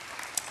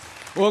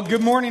Well,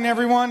 good morning,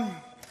 everyone.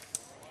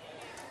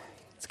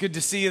 It's good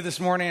to see you this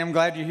morning. I'm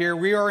glad you're here.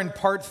 We are in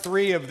part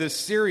 3 of this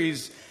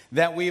series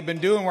that we have been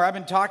doing where I've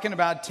been talking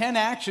about 10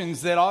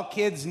 actions that all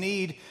kids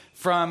need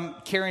from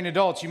caring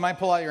adults. You might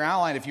pull out your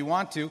outline if you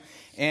want to.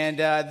 And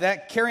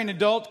that caring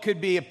adult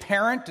could be a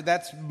parent.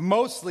 That's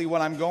mostly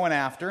what I'm going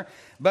after.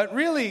 But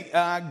really,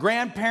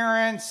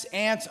 grandparents,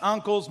 aunts,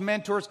 uncles,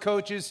 mentors,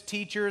 coaches,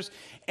 teachers,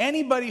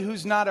 anybody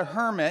who's not a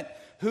hermit,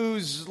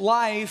 whose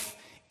life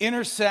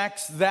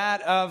intersects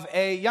that of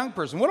a young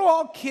person. What do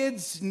all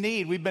kids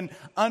need? We've been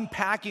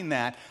unpacking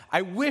that.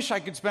 I wish I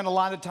could spend a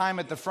lot of time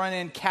at the front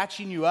end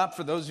catching you up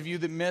for those of you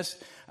that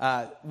missed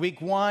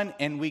week 1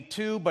 and week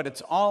 2, but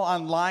it's all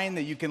online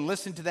that you can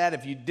listen to that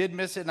if you did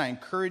miss it, and I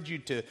encourage you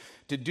to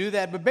do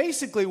that. But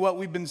basically what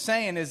we've been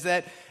saying is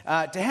that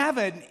to have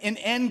an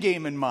end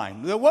game in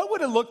mind. What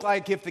would it look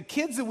like if the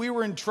kids that we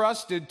were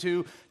entrusted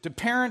to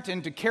parent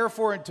and to care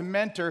for and to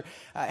mentor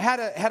had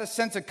a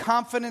sense of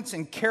confidence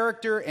and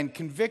character and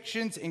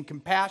convictions and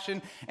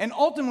compassion, and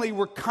ultimately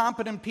were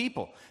competent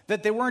people,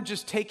 that they weren't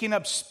just taking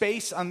up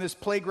space on this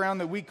playground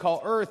that we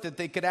call Earth, that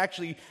they could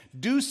actually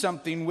do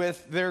something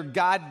with their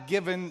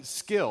God-given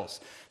skills.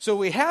 So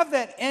we have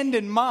that end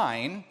in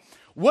mind.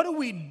 What do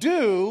we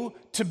do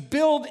to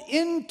build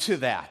into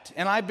that?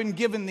 And I've been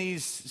given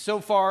these so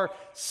far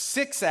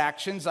 6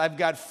 actions. I've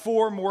got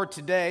 4 more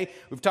today.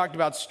 We've talked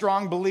about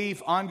strong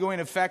belief, ongoing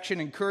affection,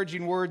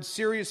 encouraging words,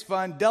 serious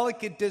fun,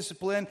 delicate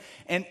discipline,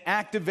 and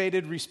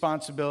activated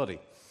responsibility.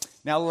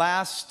 Now,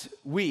 last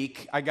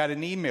week, I got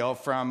an email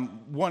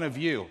from one of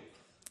you,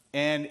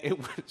 and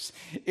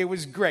it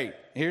was great.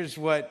 Here's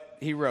what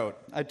he wrote.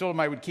 I told him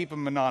I would keep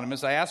him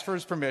anonymous. I asked for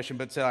his permission,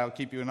 but said I'll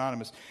keep you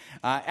anonymous.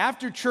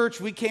 After church,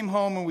 we came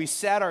home and we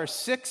sat our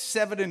 6,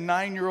 7, and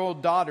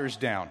 9-year-old daughters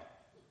down.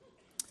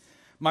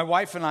 My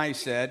wife and I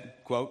said,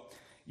 quote,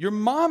 "Your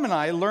mom and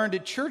I learned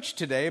at church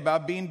today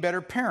about being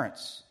better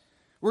parents.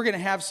 We're going to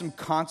have some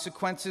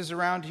consequences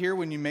around here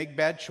when you make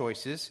bad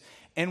choices,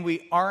 and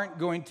we aren't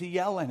going to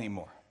yell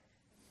anymore."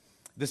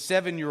 The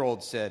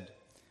 7-year-old said,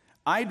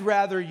 "I'd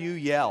rather you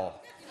yell."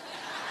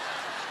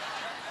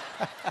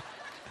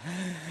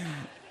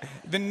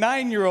 The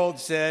 9-year-old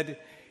said,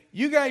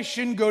 "You guys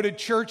shouldn't go to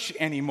church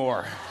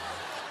anymore."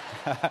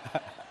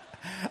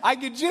 I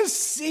could just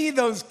see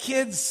those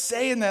kids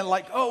saying that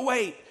like, "Oh,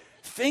 wait,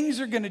 things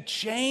are going to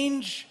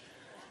change?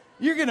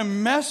 You're going to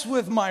mess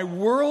with my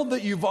world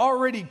that you've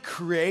already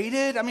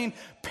created?" I mean,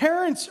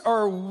 parents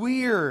are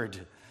weird.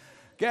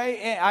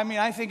 Okay, I mean,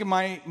 I think of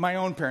my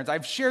own parents.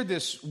 I've shared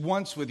this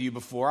once with you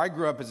before. I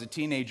grew up as a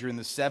teenager in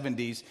the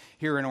 70s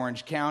here in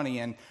Orange County,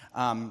 and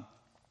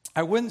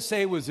I wouldn't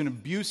say it was an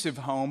abusive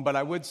home, but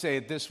I would say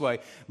it this way.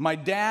 My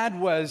dad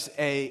was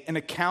an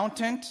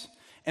accountant,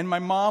 and my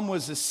mom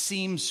was a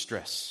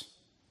seamstress.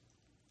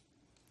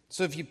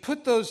 So if you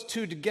put those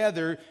two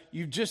together,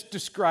 you've just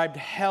described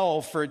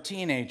hell for a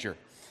teenager.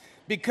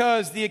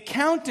 Because the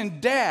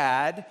accountant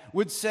dad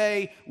would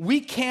say, "We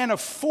can't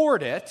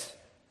afford it,"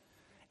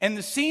 and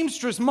the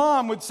seamstress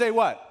mom would say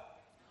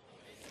what?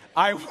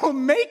 "I will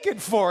make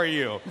it for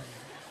you."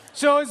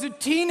 So as a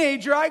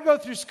teenager, I go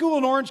through school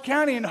in Orange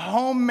County in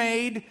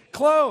homemade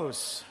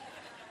clothes.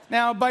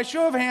 Now, by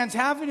show of hands,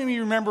 how many of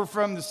you remember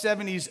from the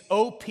 70s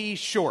OP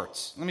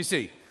shorts? Let me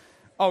see.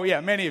 Oh,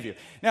 yeah, many of you.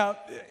 Now,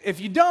 if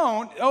you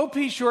don't,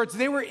 OP shorts,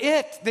 they were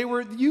it.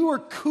 You were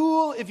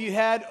cool if you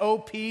had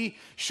OP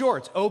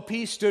shorts.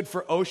 OP stood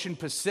for Ocean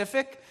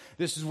Pacific.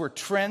 This is where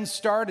trends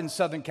start in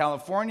Southern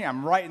California.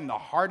 I'm right in the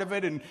heart of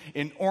it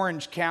in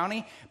Orange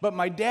County. But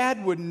my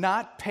dad would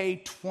not pay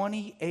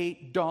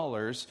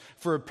 $28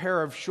 for a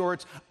pair of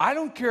shorts. I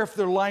don't care if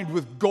they're lined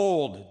with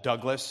gold,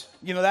 Douglas.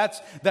 You know,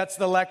 that's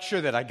the lecture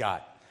that I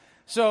got.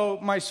 So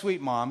my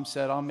sweet mom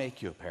said, "I'll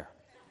make you a pair."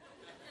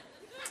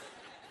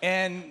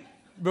 And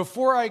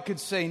before I could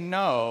say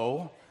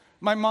no,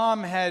 my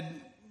mom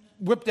had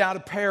whipped out a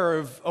pair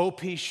of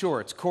OP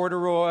shorts,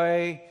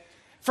 corduroy.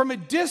 From a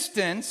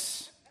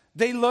distance,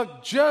 they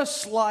looked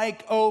just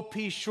like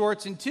OP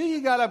shorts until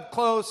you got up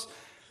close.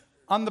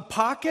 On the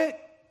pocket,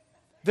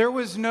 there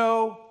was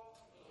no,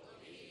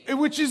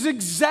 which is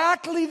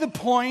exactly the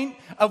point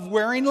of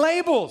wearing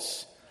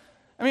labels.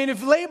 I mean,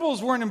 if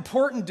labels weren't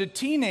important to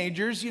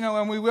teenagers, you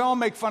know, and we all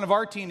make fun of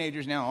our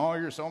teenagers now, "Oh,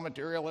 you're so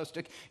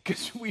materialistic,"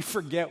 because we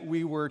forget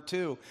we were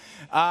too.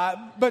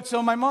 But so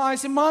I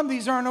said, "Mom,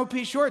 these aren't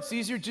OP shorts.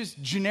 These are just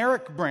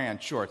generic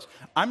brand shorts.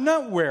 I'm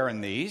not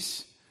wearing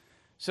these."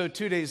 So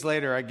 2 days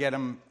later, I get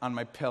them on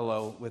my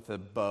pillow with a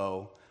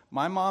bow.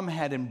 My mom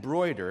had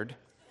embroidered,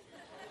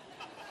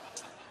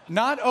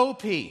 not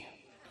OP,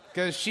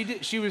 because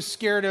she was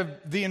scared of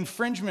the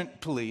infringement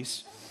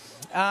police,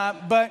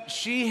 but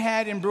she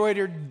had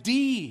embroidered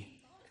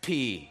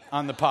DP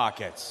on the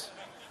pockets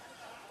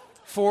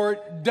for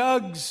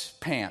Doug's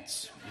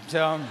pants.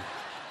 So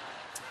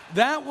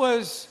that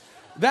was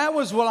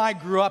what I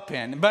grew up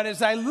in. But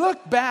as I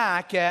look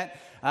back at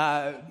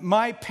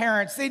my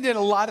parents, they did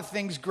a lot of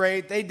things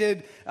great. They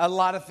did a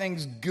lot of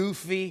things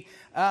goofy,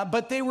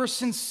 but they were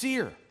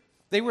sincere.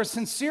 They were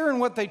sincere in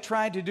what they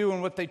tried to do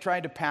and what they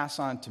tried to pass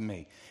on to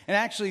me. And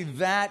actually,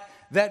 that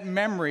that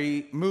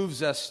memory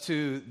moves us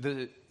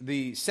to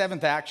the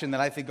seventh action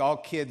that I think all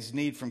kids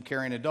need from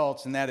caring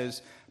adults, and that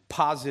is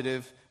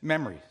positive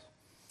memories.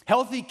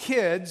 Healthy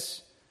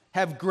kids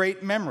have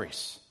great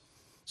memories.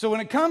 So when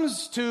it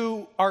comes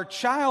to our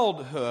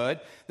childhood,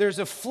 there's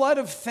a flood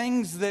of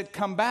things that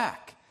come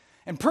back.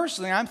 And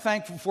personally, I'm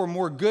thankful for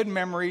more good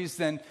memories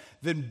than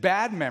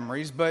bad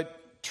memories, but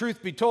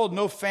truth be told,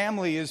 no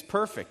family is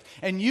perfect.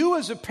 And you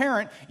as a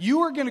parent,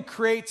 you are going to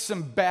create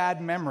some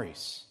bad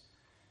memories.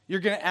 You're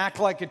going to act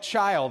like a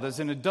child as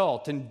an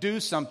adult and do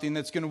something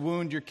that's going to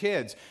wound your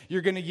kids.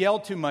 You're going to yell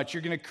too much.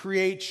 You're going to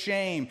create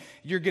shame.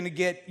 You're going to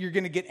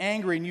get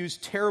angry and use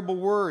terrible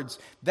words.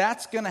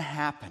 That's going to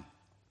happen.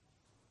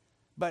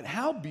 But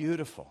how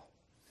beautiful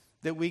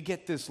that we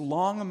get this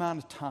long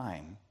amount of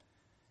time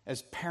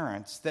as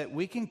parents that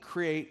we can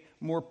create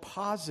more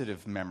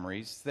positive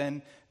memories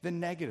than the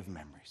negative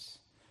memories.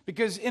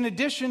 Because in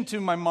addition to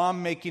my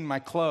mom making my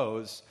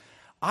clothes,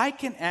 I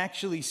can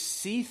actually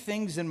see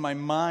things in my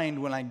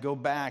mind when I go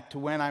back to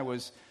when I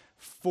was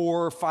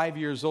 4 or 5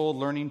 years old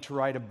learning to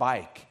ride a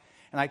bike.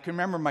 And I can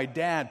remember my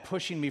dad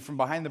pushing me from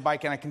behind the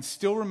bike, and I can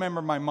still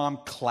remember my mom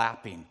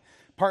clapping,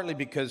 partly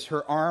because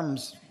her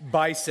arm's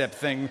bicep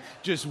thing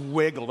just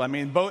wiggled. I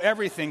mean,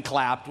 everything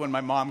clapped when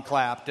my mom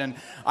clapped, and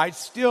I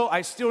still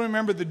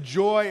remember the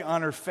joy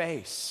on her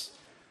face.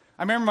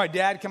 I remember my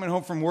dad coming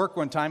home from work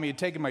one time. He had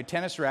taken my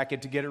tennis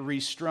racket to get it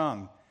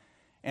restrung.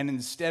 And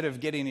instead of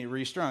getting it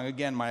restrung,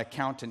 again, my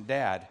accountant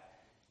dad,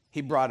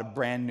 he brought a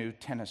brand new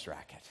tennis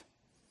racket.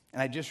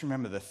 And I just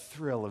remember the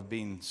thrill of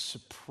being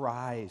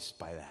surprised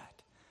by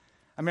that.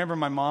 I remember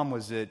my mom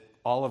was at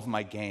all of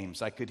my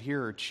games. I could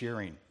hear her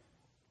cheering,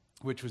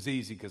 which was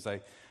easy because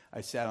I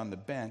sat on the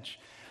bench.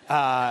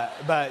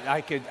 But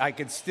I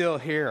could still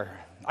hear her.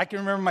 I can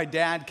remember my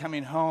dad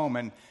coming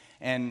home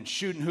and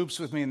shooting hoops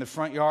with me in the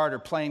front yard or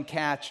playing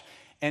catch,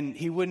 and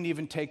he wouldn't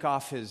even take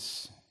off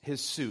his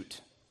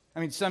suit. I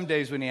mean, some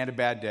days when he had a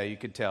bad day, you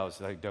could tell. It's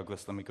like,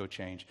 Douglas, let me go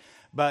change.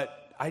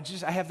 But I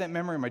have that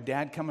memory of my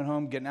dad coming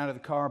home, getting out of the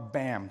car,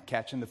 bam,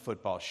 catching the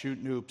football,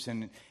 shooting hoops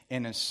in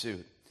a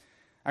suit.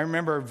 I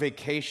remember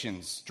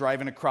vacations,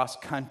 driving across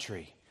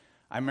country.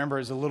 I remember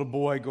as a little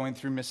boy going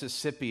through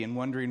Mississippi and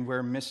wondering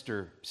where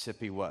Mr.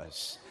 Sippy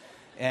was.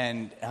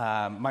 And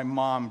my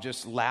mom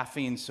just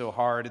laughing so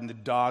hard and the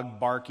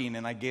dog barking,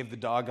 and I gave the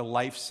dog a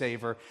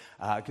lifesaver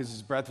because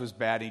his breath was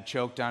bad. He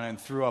choked on it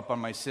and threw up on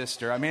my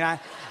sister. I mean,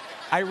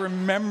 I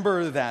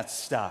remember that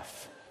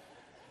stuff.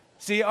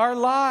 See, our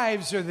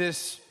lives are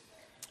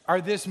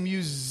this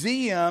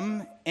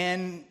museum,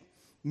 and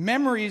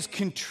memories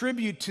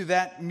contribute to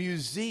that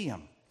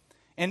museum.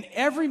 And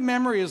every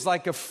memory is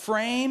like a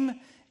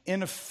frame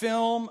in a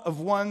film of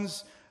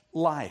one's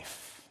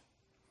life.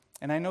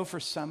 And I know for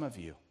some of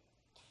you,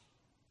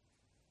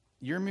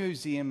 your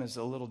museum is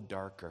a little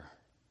darker.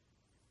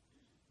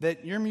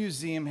 That your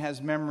museum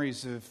has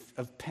memories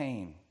of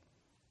pain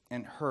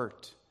and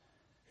hurt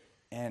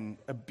and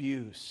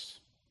abuse.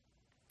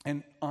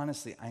 And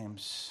honestly, I am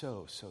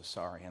so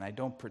sorry. And I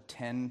don't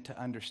pretend to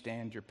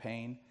understand your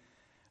pain.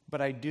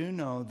 But I do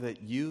know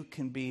that you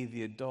can be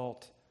the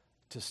adult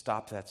to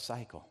stop that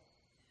cycle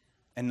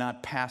and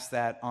not pass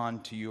that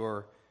on to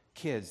your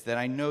kids. That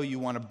I know you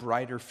want a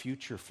brighter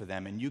future for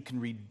them, and you can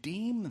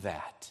redeem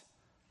that.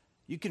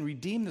 You can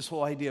redeem this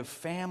whole idea of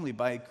family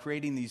by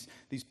creating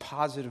these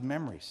positive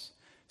memories.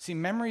 See,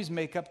 memories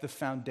make up the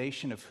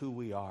foundation of who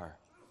we are.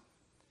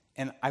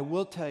 And I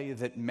will tell you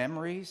that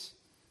memories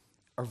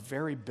are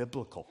very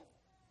biblical.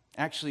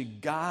 Actually,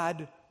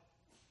 God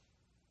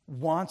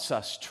wants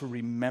us to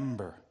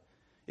remember.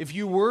 If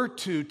you were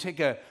to take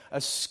a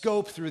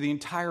scope through the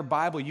entire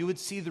Bible, you would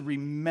see the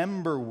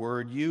remember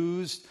word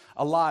used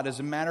a lot. As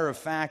a matter of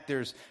fact,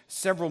 there's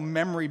several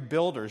memory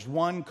builders.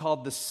 One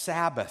called the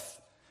Sabbath.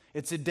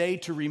 It's a day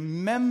to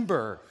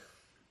remember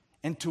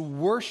and to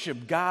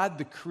worship God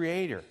the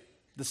Creator,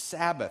 the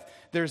Sabbath.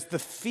 There's the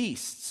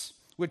feasts,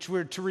 which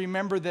were to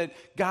remember that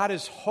God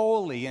is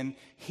holy and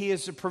He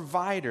is a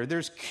provider.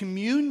 There's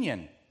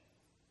communion.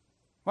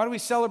 Why do we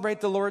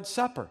celebrate the Lord's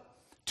Supper?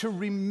 To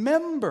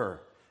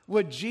remember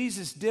what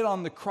Jesus did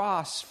on the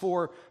cross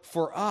for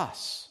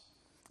us.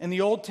 In the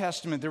Old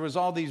Testament, there was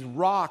all these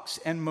rocks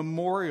and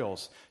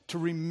memorials to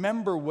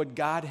remember what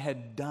God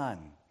had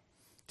done.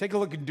 Take a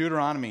look at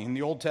Deuteronomy in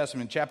the Old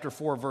Testament, chapter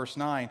 4, verse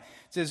 9. It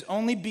says,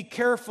 "Only be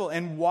careful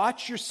and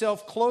watch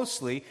yourself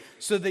closely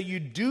so that you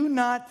do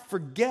not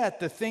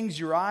forget the things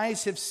your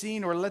eyes have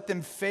seen or let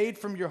them fade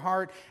from your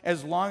heart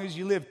as long as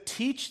you live.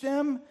 Teach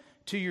them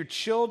to your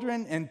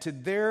children and to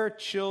their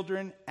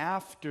children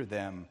after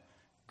them,"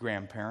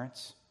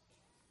 grandparents.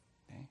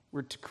 Okay?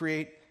 We're to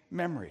create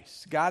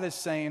memories. God is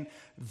saying,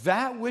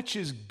 that which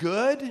is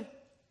good,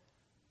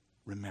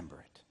 remember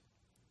it.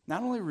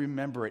 Not only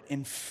remember it,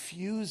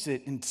 infuse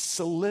it and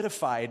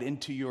solidify it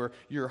into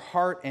your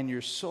heart and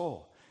your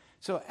soul.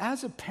 So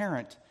as a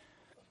parent,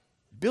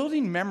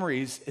 building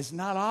memories is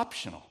not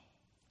optional.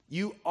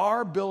 You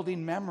are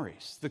building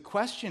memories. The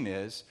question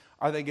is,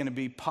 are they going to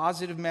be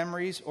positive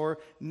memories or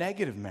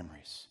negative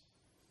memories?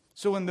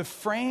 So when the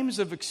frames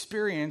of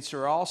experience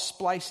are all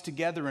spliced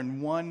together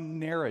in one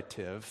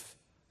narrative,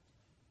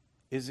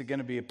 is it going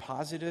to be a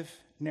positive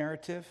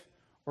narrative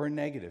or a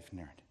negative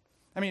narrative?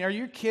 I mean, are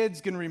your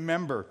kids going to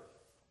remember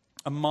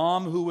a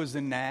mom who was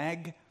a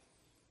nag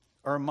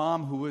or a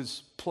mom who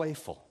was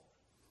playful?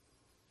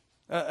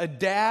 A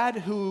dad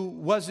who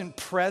wasn't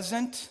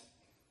present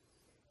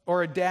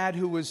or a dad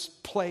who was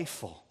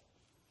playful?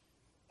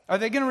 Are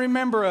they going to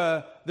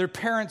remember their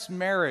parents'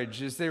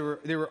 marriage as they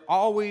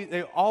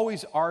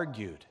always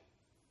argued?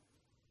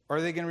 Or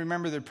are they going to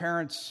remember their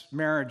parents'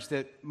 marriage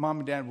that mom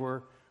and dad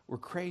were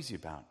crazy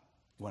about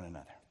one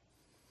another?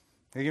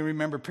 Are they going to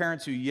remember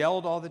parents who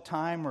yelled all the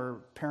time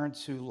or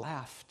parents who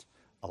laughed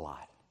a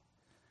lot?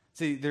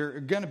 See, there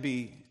are going to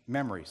be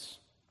memories.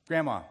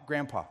 Grandma,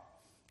 grandpa,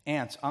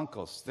 aunts,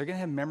 uncles, they're going to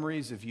have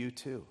memories of you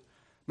too.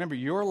 Remember,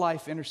 your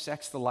life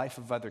intersects the life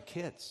of other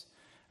kids.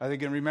 Are they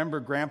going to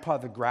remember grandpa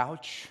the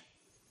grouch,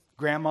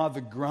 grandma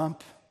the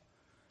grump?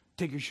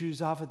 Take your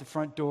shoes off at the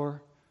front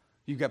door.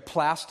 You've got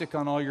plastic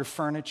on all your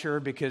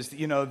furniture because,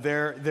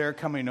 they're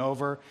coming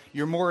over.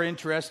 You're more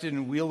interested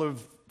in Wheel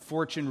of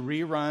Fortune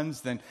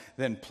reruns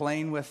than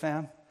playing with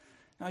them.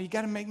 No, you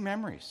got to make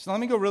memories. So let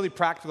me go really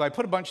practical. I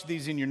put a bunch of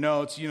these in your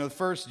notes. The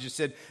first just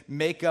said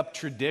make up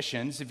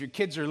traditions. If your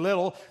kids are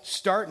little,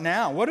 start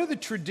now. What are the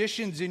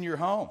traditions in your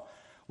home?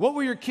 What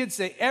will your kids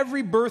say?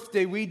 Every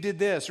birthday we did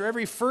this, or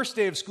every first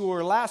day of school,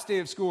 or last day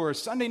of school, or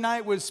Sunday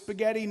night was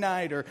spaghetti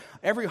night, or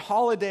every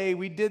holiday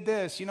we did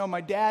this.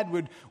 My dad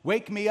would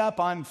wake me up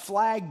on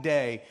Flag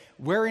Day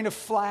wearing a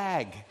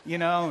flag,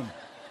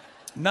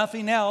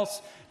 nothing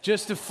else,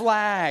 just a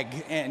flag.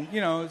 And,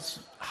 it's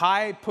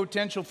high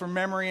potential for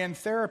memory and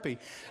therapy.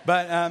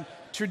 But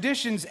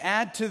traditions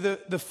add to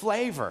the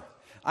flavor.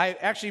 I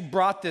actually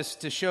brought this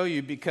to show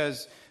you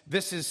because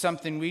this is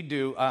something we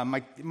do.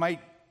 My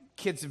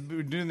kids have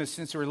been doing this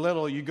since they were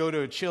little. You go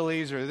to a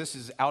Chili's, or this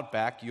is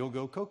Outback, you'll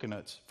go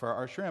coconuts for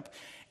our shrimp.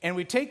 And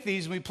we take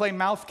these and we play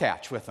mouth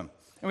catch with them.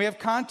 And we have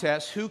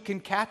contests who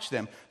can catch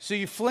them. So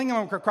you fling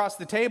them across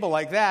the table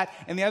like that,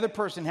 and the other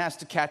person has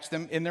to catch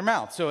them in their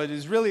mouth. So it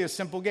is really a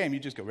simple game. You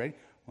just go, ready?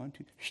 1,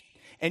 2,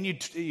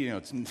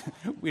 and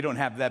we don't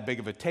have that big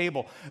of a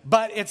table.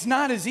 But it's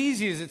not as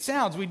easy as it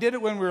sounds. We did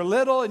it when we were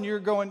little, and you're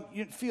going,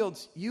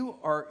 Fields, you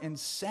are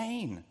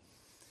insane.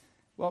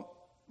 Well,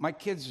 my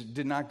kids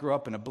did not grow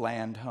up in a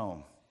bland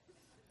home.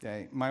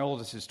 Okay? My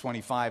oldest is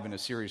 25 in a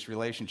serious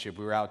relationship.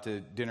 We were out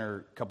to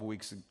dinner a couple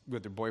weeks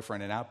with her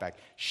boyfriend in Outback.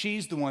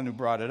 She's the one who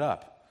brought it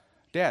up.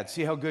 Dad,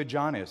 see how good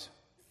John is.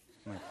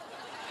 I'm like,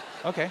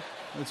 okay,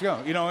 let's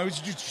go. It was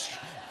just...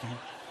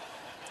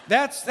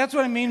 That's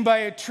what I mean by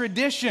a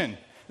tradition.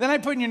 Then I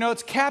put in your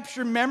notes,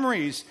 capture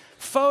memories,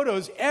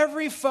 photos.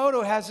 Every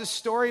photo has a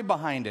story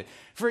behind it.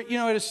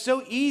 It is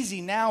so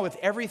easy now with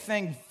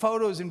everything,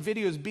 photos and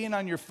videos being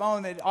on your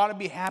phone, that it ought to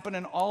be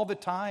happening all the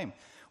time.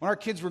 When our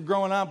kids were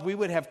growing up, we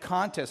would have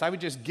contests. I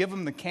would just give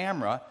them the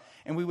camera,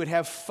 and we would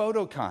have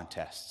photo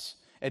contests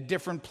at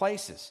different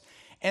places.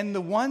 And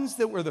the ones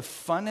that were the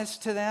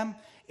funnest to them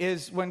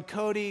is when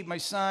Cody, my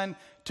son,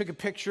 took a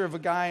picture of a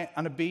guy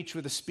on a beach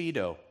with a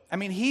Speedo. I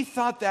mean, he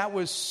thought that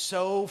was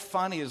so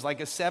funny as like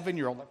a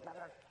 7-year-old.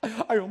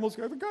 Like, I almost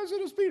got the guy's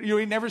in a Speedo.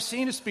 He'd never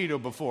seen a Speedo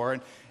before,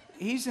 and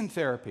he's in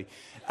therapy.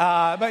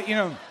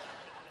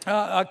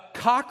 A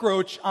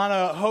cockroach on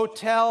a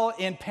hotel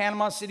in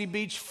Panama City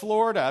Beach,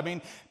 Florida. I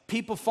mean,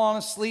 people falling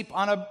asleep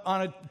on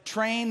a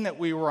train that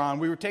we were on.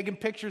 We were taking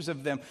pictures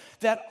of them.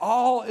 That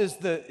all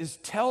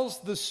tells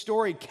the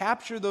story.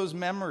 Capture those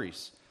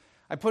memories.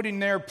 I put in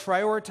there,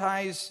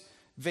 prioritize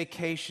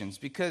vacations,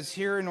 because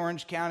here in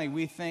Orange County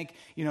we think,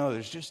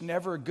 there's just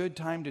never a good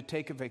time to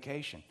take a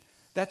vacation.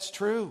 That's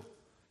true.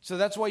 So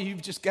that's why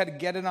you've just got to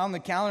get it on the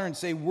calendar and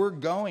say, we're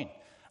going.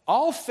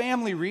 All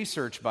family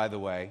research, by the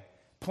way,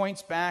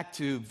 points back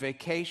to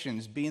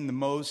vacations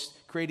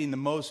creating the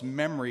most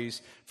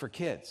memories for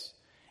kids.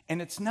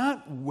 And it's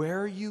not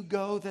where you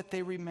go that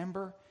they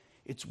remember,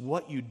 it's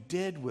what you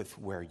did with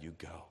where you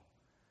go.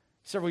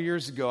 Several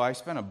years ago, I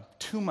spent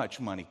too much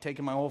money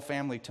taking my whole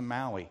family to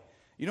Maui.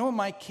 You know what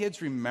my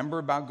kids remember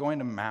about going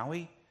to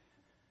Maui?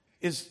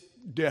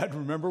 Dad,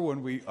 remember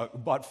when we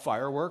bought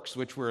fireworks,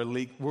 which were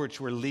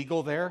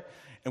legal there,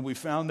 and we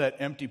found that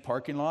empty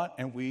parking lot,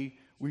 and we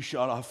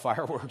shot off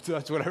fireworks?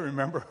 That's what I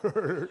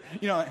remember.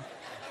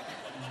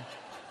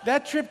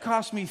 That trip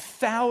cost me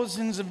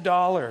thousands of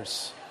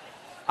dollars.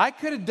 I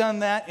could have done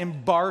that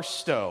in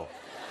Barstow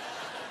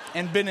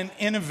and been an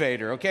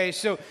innovator, okay?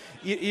 So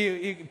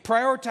you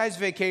prioritize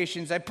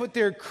vacations. I put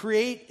there,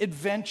 create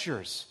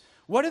adventures.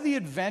 What are the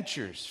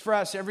adventures? For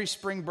us, every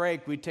spring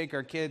break, we take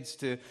our kids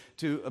to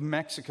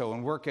Mexico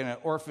and work in an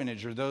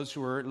orphanage, or those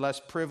who are less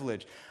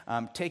privileged,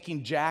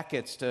 taking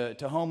jackets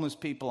to homeless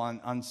people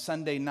on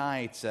Sunday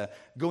nights,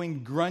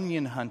 going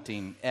grunion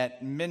hunting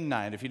at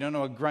midnight. If you don't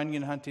know what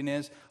grunion hunting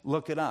is,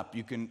 look it up.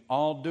 You can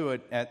all do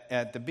it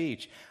at the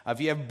beach. If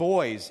you have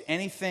boys,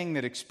 anything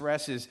that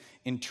expresses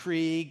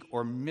intrigue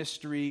or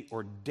mystery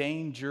or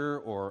danger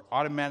or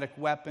automatic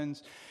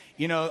weapons,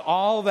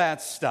 all that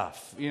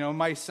stuff.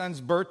 My son's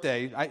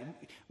birthday,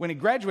 when he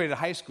graduated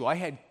high school, I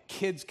had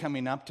kids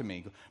coming up to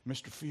me,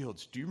 Mr.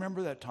 Fields, do you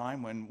remember that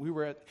time when we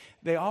were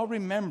they all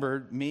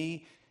remembered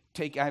me.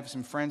 I have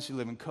some friends who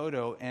live in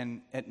Kodo,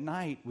 and at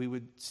night we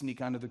would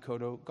sneak onto the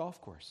Kodo golf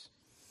course.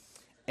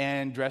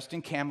 And dressed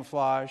in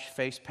camouflage,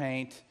 face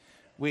paint,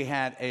 we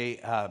had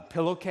a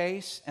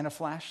pillowcase and a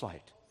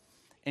flashlight.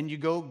 And you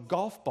go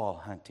golf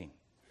ball hunting.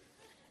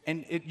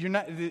 And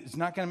it's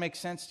not going to make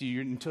sense to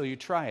you until you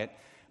try it.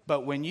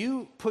 But when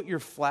you put your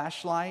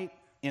flashlight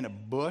in a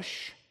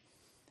bush,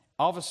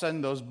 all of a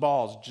sudden those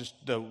balls,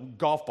 the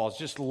golf balls,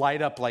 just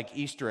light up like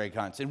Easter egg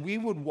hunts. And we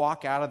would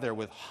walk out of there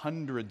with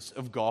hundreds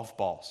of golf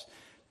balls.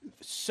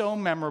 So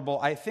memorable.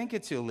 I think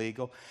it's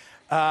illegal.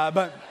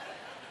 But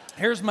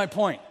here's my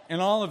point in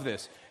all of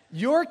this.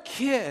 Your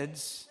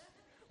kids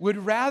would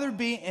rather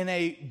be in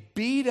a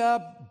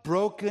beat-up,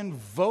 broken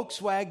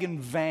Volkswagen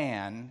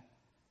van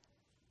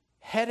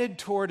headed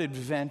toward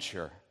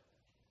adventure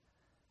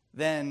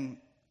than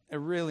a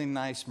really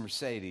nice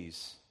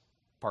Mercedes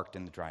parked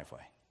in the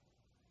driveway.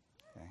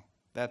 Okay?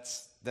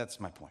 That's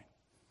my point.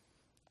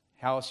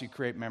 How else you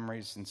create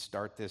memories and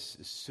start this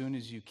as soon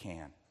as you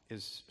can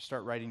is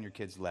start writing your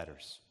kids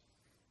letters.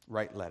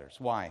 Write letters.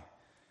 Why?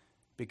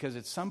 Because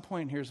at some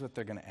point, here's what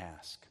they're going to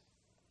ask.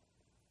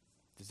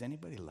 Does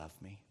anybody love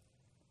me?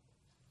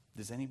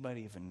 Does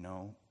anybody even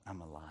know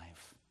I'm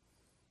alive?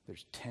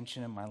 There's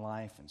tension in my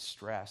life and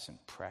stress and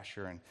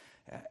pressure. And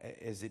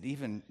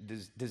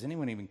does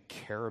anyone even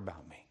care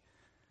about me?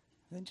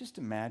 And then just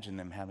imagine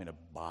them having a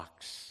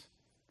box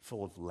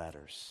full of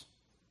letters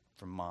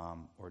from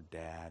mom or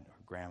dad or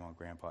grandma,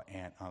 grandpa,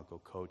 aunt, uncle,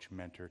 coach,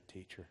 mentor,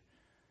 teacher.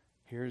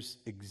 Here's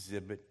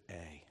Exhibit A.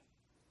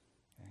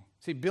 Okay?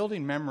 See,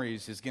 building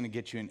memories is going to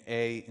get you an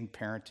A in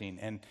parenting,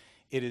 and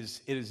it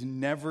is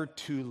never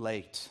too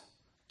late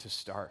to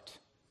start.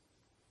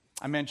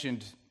 I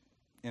mentioned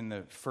in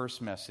the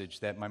first message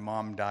that my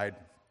mom died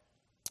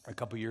a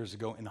couple years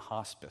ago in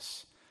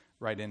hospice,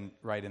 right in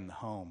the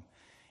home.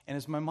 And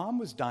as my mom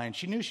was dying,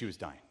 she knew she was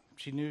dying.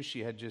 She knew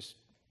she had just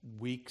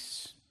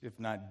weeks, if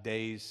not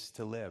days,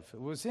 to live.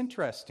 What was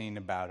interesting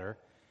about her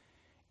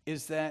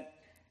is that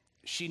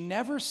she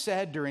never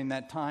said during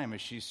that time,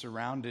 as she's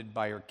surrounded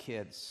by her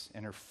kids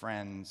and her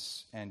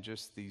friends and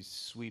just these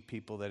sweet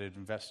people that had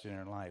invested in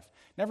her life,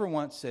 never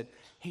once said,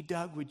 "Hey,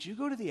 Doug, would you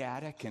go to the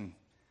attic and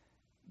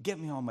get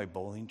me all my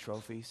bowling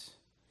trophies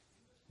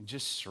and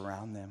just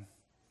surround them?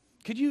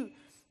 Could you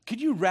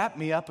wrap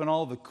me up in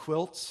all the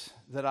quilts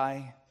that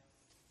I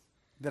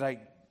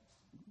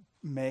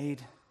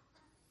made?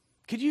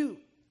 Could you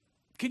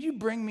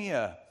bring me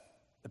a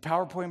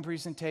PowerPoint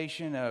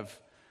presentation of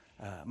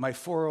my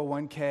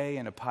 401k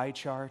and a pie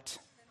chart?"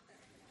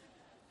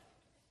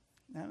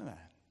 None of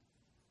that.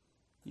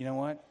 You know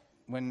what?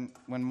 When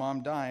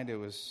mom died, it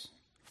was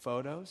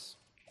photos,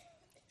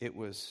 it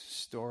was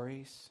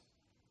stories,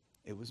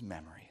 it was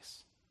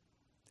memories.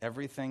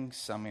 Everything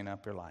summing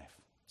up her life.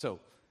 So,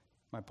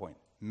 my point,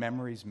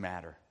 memories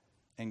matter.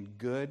 And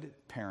good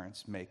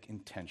parents make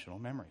intentional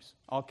memories.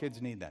 All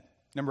kids need that.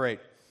 Number 8,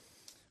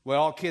 what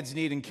all kids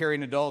need in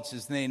caring adults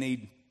is they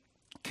need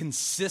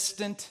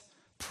consistent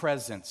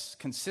presence.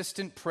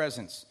 Consistent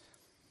presence.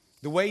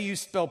 The way you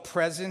spell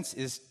presence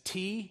is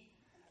T-I-M-E.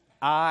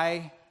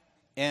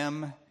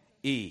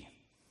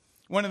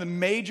 One of the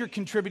major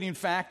contributing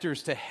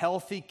factors to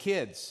healthy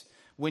kids,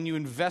 when you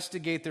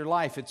investigate their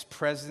life, it's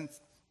present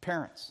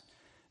parents.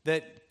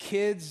 That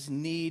kids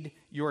need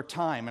your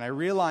time. And I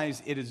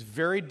realize it is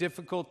very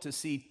difficult to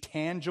see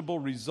tangible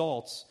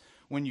results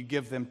when you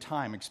give them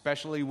time,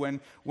 especially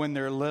when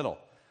they're little.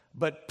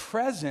 But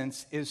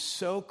presence is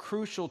so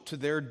crucial to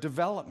their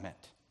development.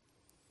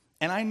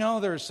 And I know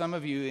there are some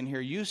of you in here,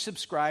 you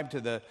subscribe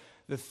to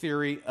the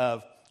theory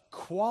of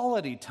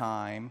quality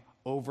time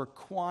over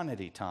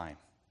quantity time.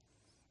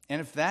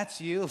 And if that's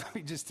you, let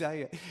me just tell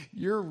you,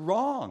 you're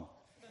wrong.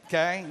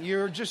 Okay?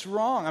 You're just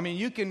wrong. I mean,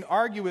 you can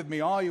argue with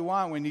me all you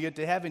want. When you get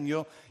to heaven,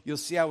 you'll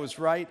see I was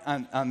right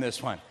on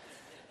this one.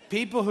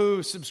 People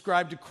who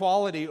subscribe to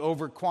quality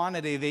over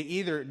quantity, they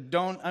either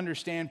don't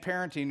understand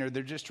parenting or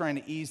they're just trying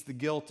to ease the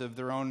guilt of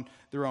their own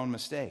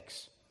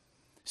mistakes.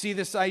 See,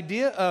 this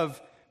idea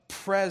of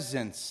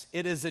presence,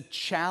 it is a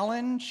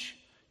challenge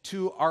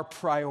to our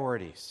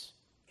priorities.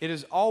 It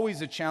is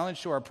always a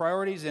challenge to our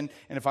priorities and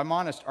if I'm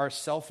honest, our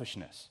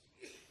selfishness.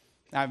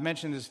 Now, I've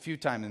mentioned this a few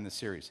times in this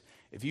series.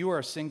 If you are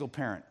a single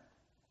parent,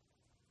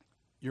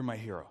 you're my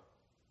hero.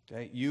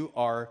 Okay?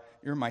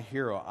 You're my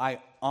hero.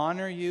 I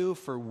honor you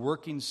for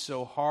working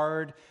so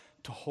hard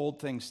to hold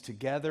things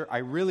together. I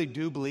really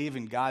do believe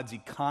in God's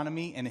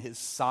economy and His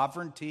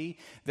sovereignty,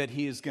 that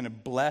He is going to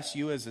bless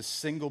you as a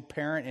single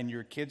parent and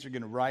your kids are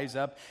going to rise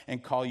up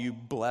and call you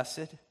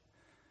blessed.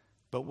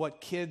 But what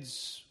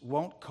kids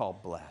won't call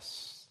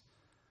blessed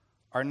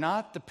are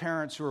not the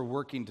parents who are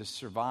working to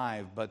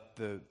survive, but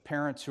the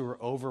parents who are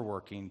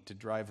overworking to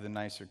drive the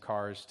nicer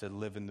cars, to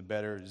live in the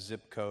better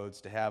zip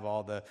codes, to have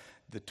all the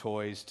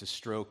toys, to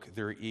stroke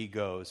their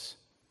egos,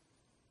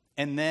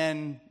 and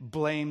then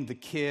blame the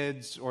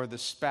kids or the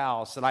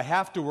spouse that I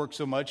have to work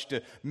so much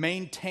to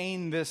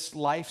maintain this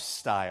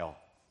lifestyle.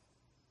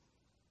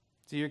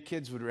 So your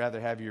kids would rather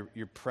have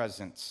your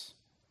presence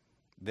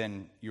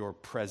than your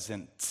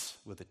presents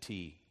with a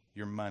T,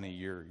 your money,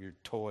 your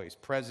toys.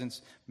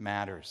 Presence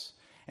matters.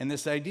 And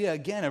this idea,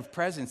 again, of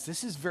presence,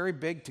 this is very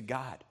big to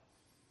God.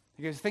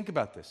 You guys think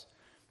about this.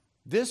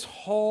 This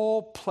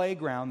whole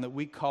playground that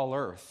we call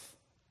earth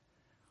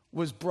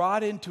was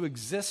brought into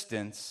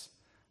existence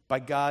by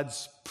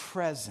God's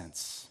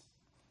presence.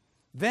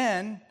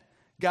 Then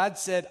God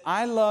said,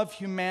 I love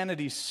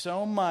humanity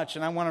so much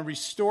and I want to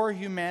restore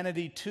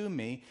humanity to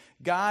me.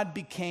 God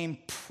became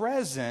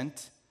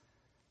present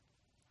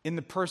in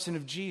the person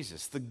of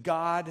Jesus, the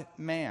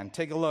God-man.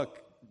 Take a look,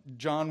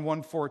 John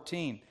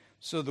 1:14.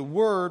 So the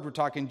Word, we're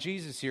talking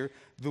Jesus here,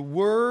 the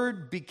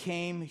Word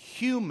became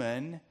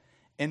human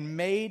and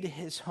made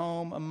his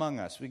home among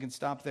us. We can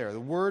stop there. The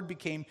Word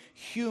became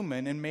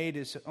human and made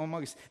his home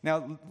among us.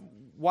 Now,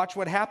 watch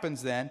what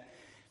happens then.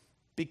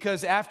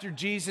 Because after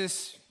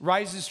Jesus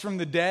rises from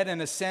the dead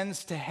and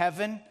ascends to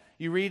heaven,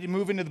 you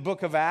move into the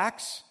book of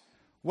Acts,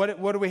 what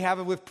do we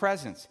have with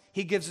presence?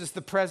 He gives us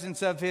the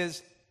presence of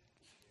his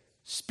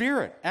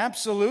Spirit.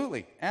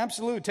 Absolutely.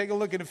 Absolutely. Take a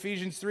look at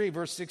Ephesians 3,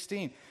 verse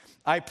 16.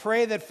 I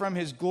pray that from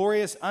his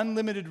glorious,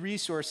 unlimited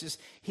resources,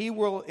 he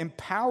will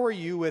empower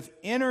you with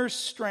inner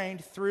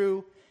strength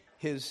through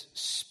his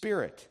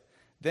Spirit.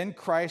 Then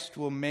Christ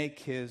will make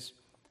his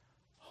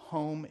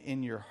home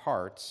in your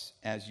hearts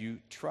as you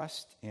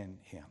trust in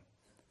him.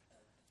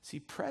 See,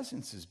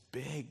 presence is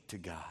big to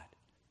God.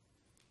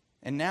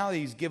 And now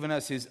he's given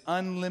us his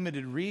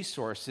unlimited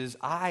resources.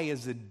 I,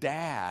 as a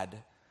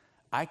dad,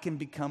 I can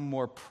become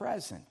more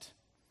present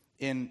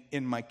in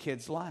my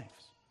kids' lives.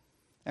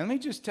 And let me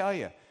just tell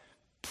you,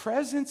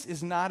 presence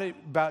is not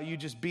about you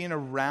just being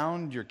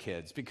around your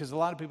kids, because a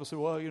lot of people say,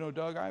 well,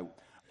 Doug,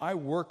 I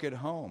work at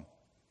home.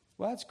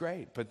 Well, that's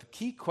great, but the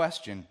key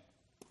question,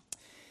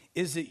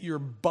 is it your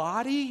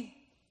body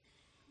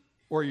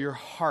or your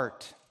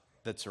heart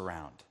that's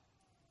around?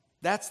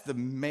 That's the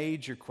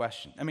major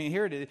question. I mean,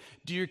 here it is.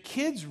 Do your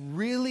kids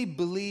really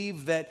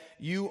believe that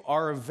you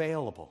are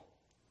available?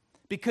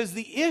 Because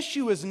the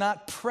issue is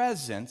not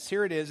presence.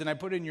 Here it is, and I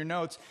put it in your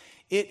notes.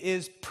 It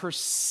is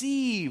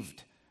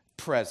perceived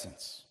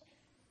presence.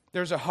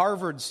 There's a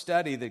Harvard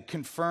study that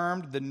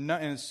confirmed, and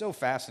it's so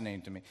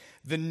fascinating to me,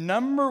 the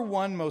number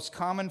one most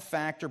common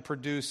factor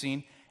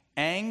producing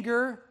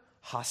anger,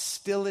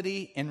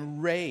 hostility,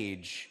 and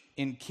rage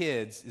in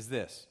kids is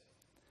this: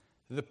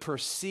 the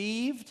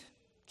perceived,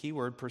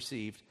 keyword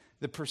perceived,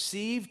 the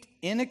perceived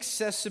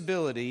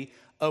inaccessibility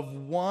of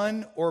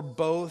one or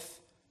both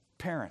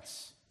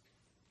parents.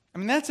 I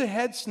mean, that's a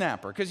head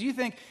snapper, because you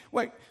think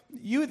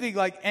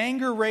like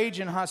anger, rage,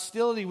 and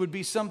hostility would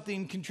be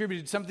something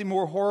contributed, something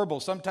more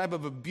horrible, some type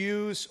of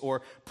abuse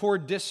or poor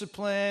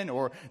discipline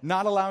or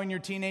not allowing your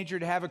teenager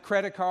to have a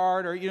credit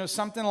card or,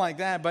 something like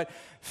that. But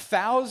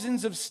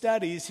thousands of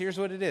studies, here's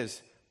what it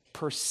is: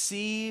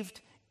 perceived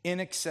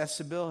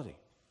inaccessibility.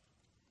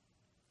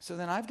 So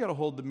then I've got to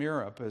hold the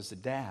mirror up as a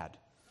dad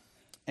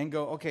and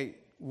go, okay,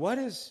 what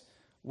is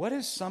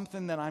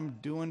something that I'm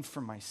doing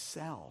for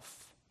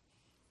myself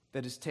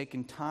that has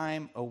taken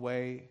time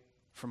away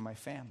from my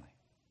family?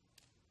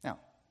 Now,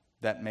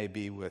 that may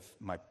be with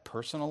my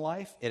personal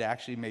life. It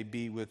actually may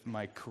be with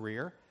my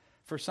career.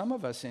 For some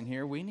of us in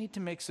here, we need to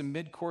make some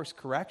mid-course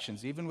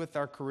corrections, even with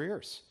our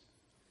careers.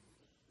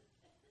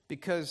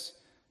 Because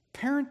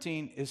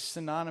parenting is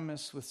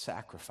synonymous with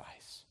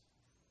sacrifice.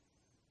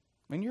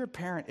 When you're a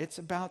parent, it's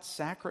about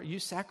you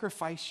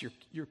sacrifice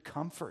your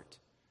comfort.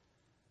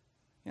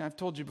 I've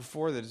told you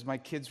before that as my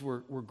kids were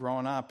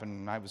growing up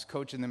and I was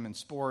coaching them in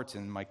sports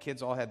and my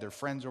kids all had their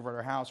friends over at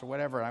our house or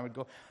whatever, and I would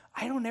go,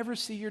 I don't ever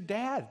see your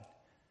dad.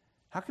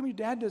 How come your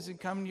dad doesn't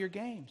come to your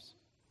games?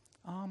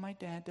 Oh, my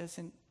dad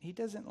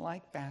doesn't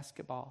like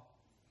basketball.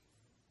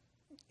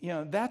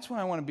 That's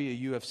when I want to be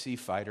a UFC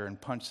fighter and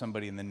punch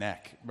somebody in the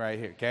neck right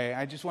here, okay?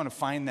 I just want to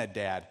find that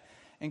dad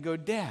and go,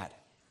 Dad,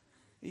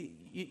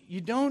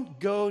 you don't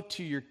go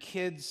to your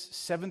kid's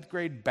 7th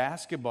grade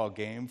basketball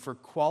game for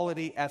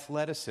quality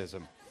athleticism,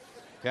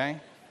 okay?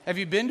 Have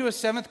you been to a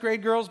 7th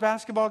grade girls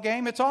basketball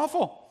game? It's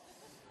awful.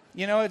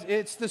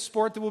 It's the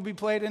sport that will be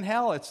played in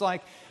hell. It's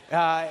like,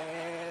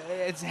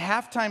 it's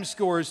halftime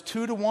scores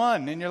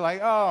 2-1, and you're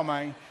like, oh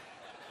my.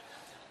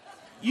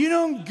 You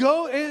don't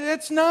go,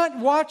 it's not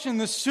watching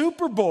the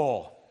Super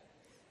Bowl.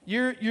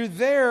 You're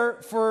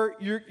there for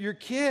your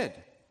kid.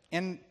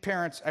 And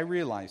parents, I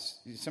realize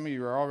some of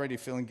you are already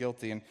feeling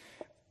guilty, and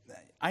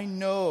I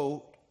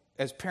know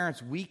as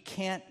parents we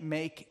can't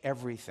make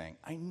everything.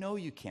 I know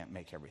you can't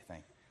make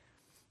everything.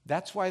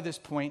 That's why this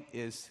point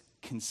is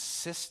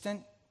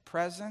consistent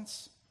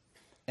presence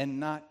and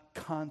not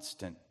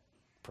constant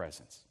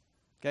presence.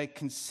 Okay,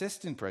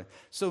 consistent presence.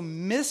 So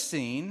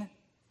missing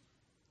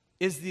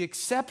is the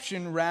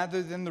exception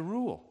rather than the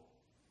rule,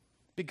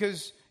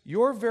 because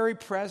your very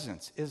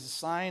presence is a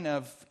sign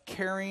of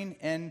caring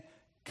and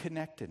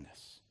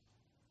connectedness.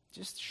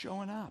 Just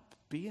showing up,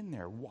 being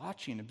there,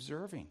 watching,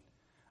 observing.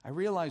 I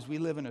realize we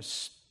live in a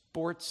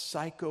sports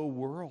psycho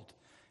world.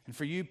 And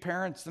for you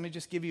parents, let me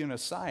just give you an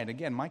aside.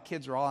 Again, my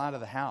kids are all out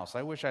of the house.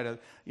 I wish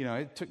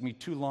it took me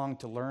too long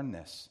to learn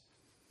this.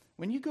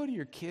 When you go to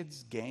your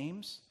kids'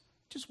 games,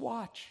 just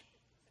watch.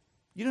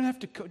 You don't have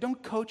to,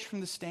 don't coach from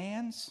the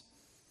stands.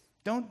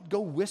 Don't go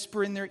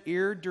whisper in their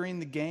ear during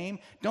the game.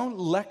 Don't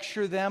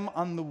lecture them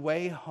on the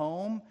way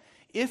home.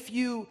 If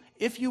you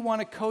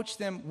want to coach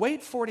them,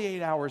 wait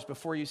 48 hours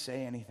before you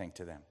say anything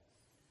to them.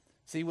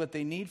 See, what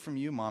they need from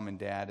you, mom and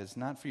dad, is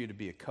not for you to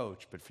be a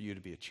coach, but for you to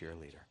be a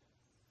cheerleader.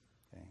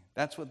 Okay?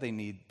 That's what they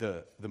need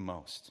the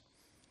most.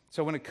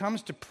 So when it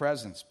comes to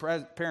presence,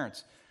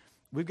 parents,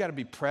 we've got to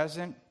be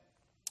present.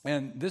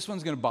 And this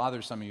one's going to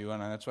bother some of you,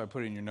 and that's why I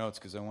put it in your notes,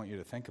 because I want you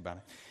to think about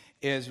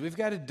it, is we've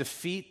got to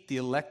defeat the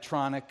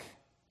electronic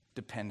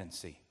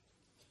dependency.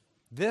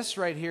 This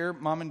right here,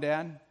 mom and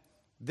dad,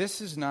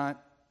 this is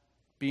not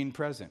being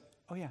present.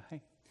 Oh yeah,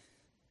 hey.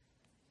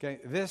 Okay,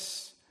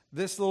 this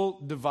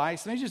little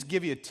device, let me just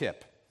give you a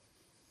tip.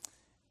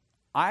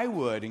 I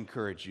would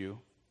encourage you,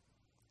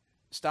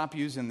 stop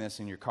using this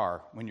in your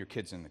car when your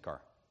kid's in the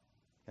car.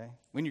 Okay?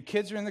 When your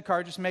kids are in the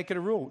car, just make it a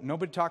rule.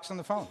 Nobody talks on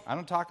the phone. I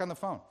don't talk on the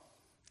phone.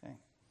 Okay?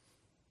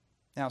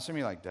 Now, some of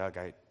you are like, Doug,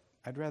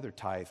 I'd rather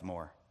tithe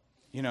more.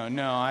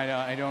 No,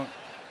 I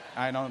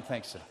don't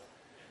think so.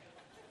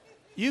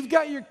 You've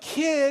got your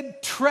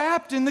kid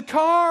trapped in the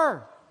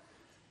car.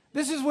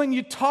 This is when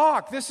you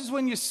talk. This is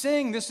when you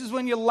sing. This is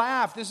when you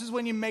laugh. This is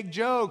when you make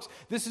jokes.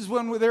 This is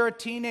when they're a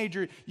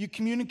teenager. You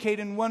communicate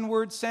in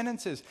one-word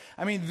sentences.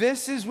 I mean,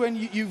 this is when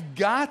you've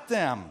got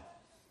them.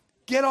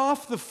 Get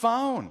off the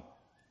phone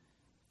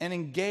and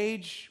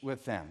engage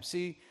with them.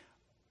 See,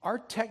 our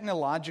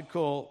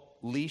technological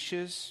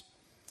leashes,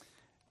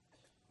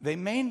 they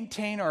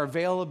maintain our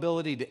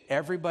availability to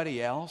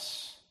everybody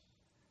else,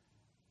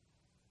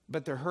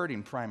 but they're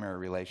hurting primary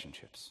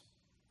relationships.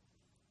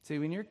 See,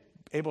 when you're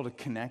able to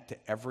connect to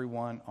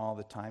everyone all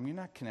the time, you're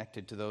not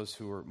connected to those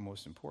who are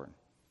most important.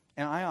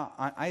 And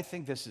I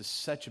think this is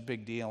such a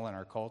big deal in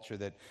our culture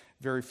that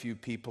very few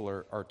people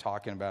are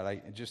talking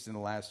about. Just in the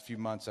last few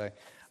months,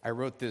 I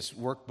wrote this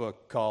workbook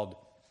called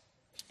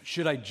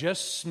Should I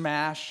Just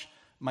Smash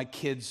My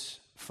Kid's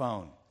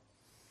Phone?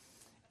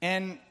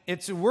 And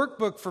it's a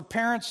workbook for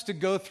parents to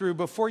go through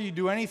before you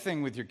do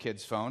anything with your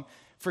kid's phone,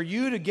 for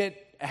you to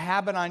get a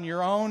habit on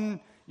your own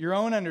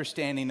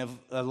understanding of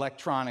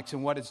electronics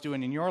and what it's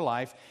doing in your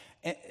life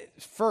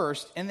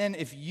first. And then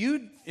if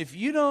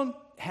you don't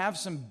have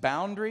some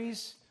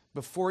boundaries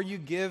before you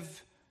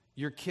give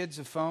your kids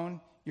a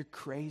phone, you're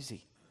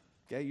crazy.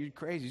 Okay, you're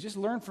crazy. Just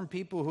learn from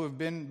people who have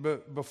been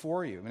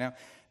before you.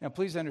 Now,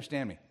 please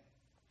understand me.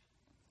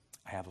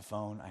 I have a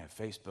phone, I have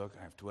Facebook,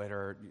 I have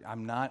Twitter.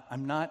 I'm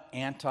not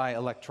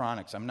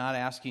anti-electronics. I'm not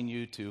asking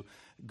you to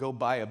go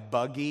buy a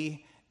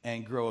buggy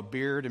and grow a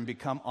beard and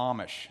become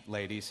Amish,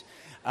 ladies.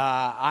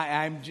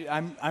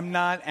 I'm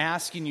not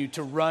asking you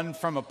to run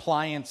from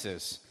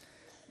appliances.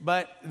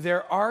 But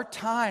there are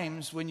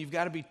times when you've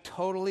got to be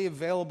totally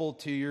available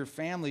to your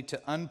family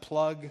to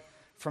unplug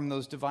from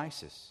those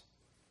devices.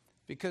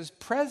 Because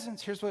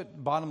presence, here's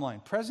what, bottom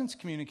line, presence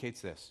communicates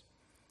this.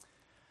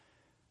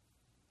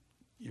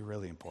 You're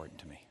really important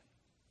to me.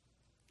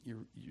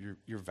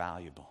 You're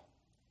valuable.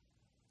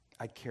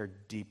 I care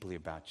deeply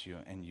about you,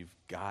 and you've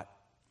got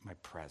my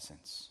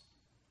presence.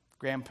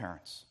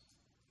 Grandparents,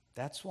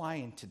 that's why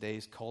in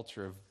today's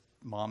culture of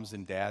moms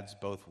and dads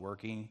both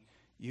working,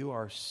 you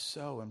are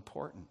so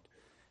important.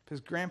 Because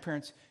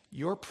grandparents,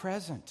 you're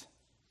present.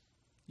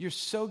 You're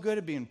so good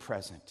at being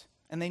present,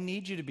 and they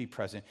need you to be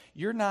present.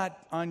 You're not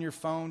on your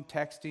phone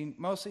texting,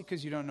 mostly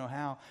because you don't know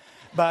how,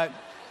 but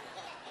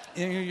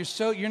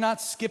you're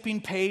not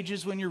skipping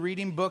pages when you're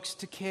reading books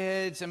to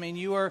kids. I mean,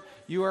 you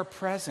are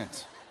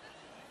present.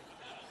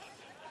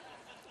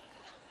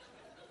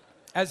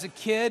 As a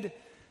kid,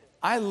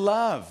 I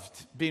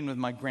loved being with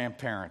my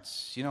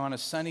grandparents, on a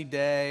sunny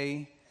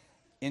day,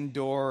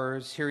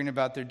 indoors, hearing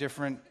about their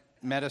different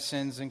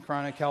medicines and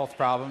chronic health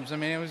problems. I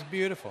mean, it was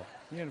beautiful,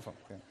 beautiful.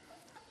 Okay.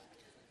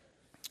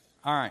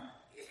 All right.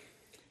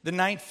 The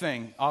ninth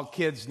thing all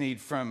kids need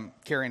from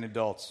caring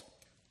adults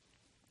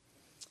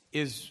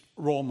is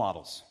role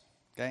models,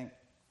 okay?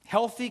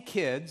 Healthy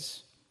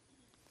kids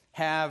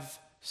have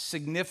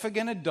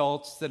significant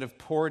adults that have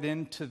poured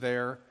into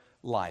their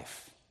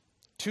life.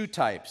 Two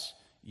types.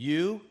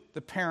 You,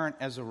 the parent,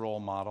 as a role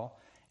model,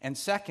 and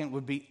second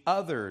would be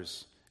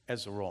others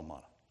as a role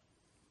model.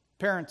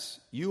 Parents,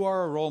 you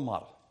are a role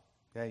model.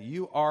 Okay?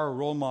 You are a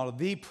role model,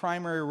 the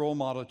primary role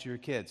model to your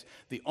kids.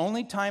 The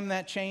only time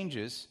that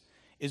changes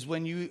is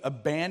when you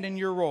abandon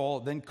your role,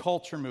 then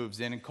culture moves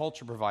in and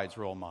culture provides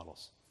role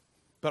models.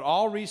 But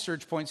all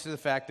research points to the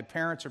fact that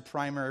parents are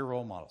primary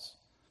role models.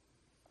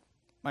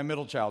 My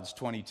middle child's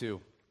 22.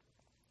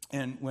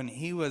 And when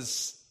he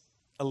was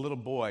a little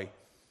boy,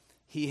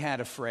 he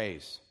had a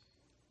phrase.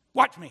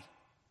 Watch me.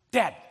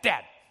 Dad,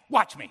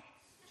 watch me.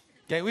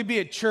 Okay, we'd be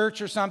at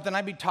church or something.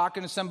 I'd be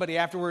talking to somebody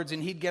afterwards,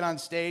 and he'd get on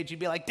stage. He'd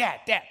be like, Dad.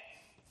 Dad,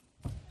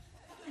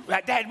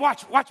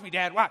 watch me,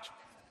 Dad, watch.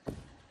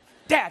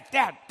 Dad,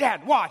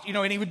 watch.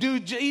 And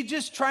he'd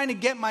just trying to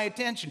get my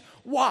attention.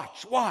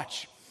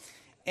 Watch.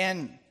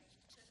 And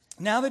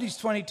Now that he's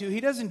 22, he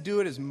doesn't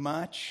do it as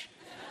much.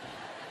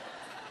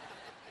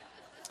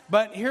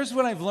 But here's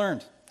what I've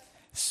learned.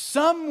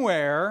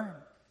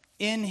 Somewhere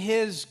in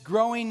his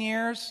growing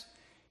years,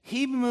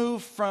 he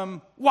moved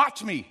from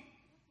watch me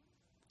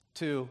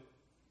to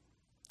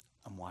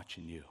I'm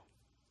watching you.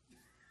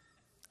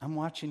 I'm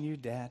watching you,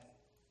 Dad.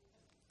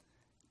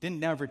 Didn't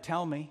never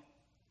tell me.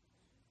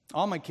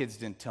 All my kids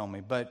didn't tell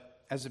me,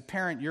 but as a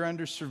parent, you're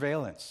under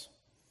surveillance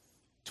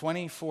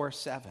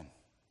 24/7.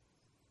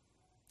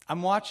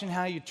 I'm watching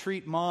how you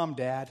treat Mom,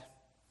 Dad.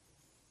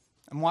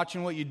 I'm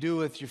watching what you do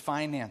with your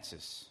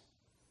finances.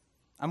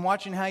 I'm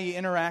watching how you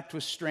interact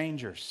with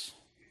strangers.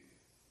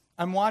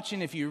 I'm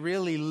watching if you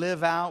really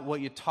live out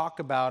what you talk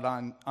about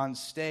on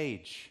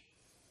stage.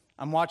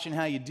 I'm watching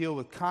how you deal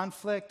with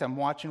conflict. I'm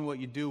watching what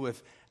you do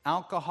with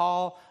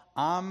alcohol.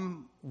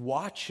 I'm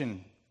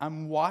watching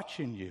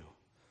you.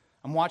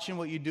 I'm watching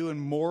what you do in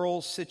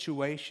moral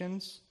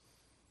situations.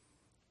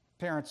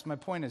 Parents, my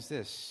point is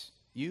this.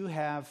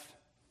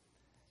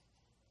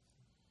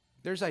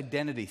 There's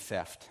identity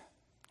theft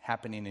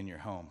happening in your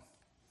home.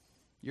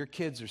 Your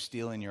kids are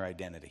stealing your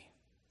identity.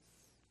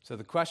 So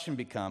the question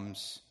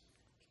becomes,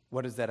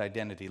 what does that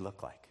identity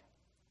look like?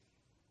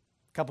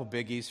 A couple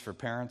biggies for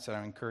parents that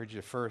I encourage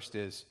you. First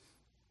is,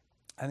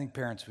 I think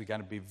parents, we got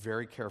to be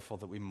very careful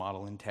that we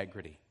model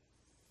integrity.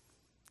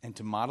 And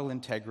to model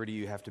integrity,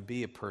 you have to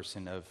be a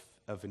person of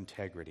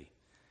integrity.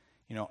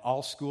 You know,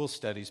 all school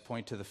studies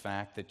point to the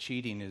fact that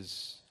cheating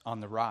is on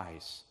the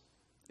rise.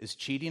 Is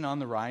cheating on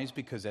the rise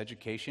because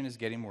education is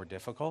getting more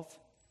difficult?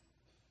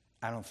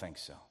 I don't think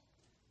so.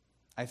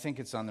 I think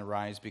it's on the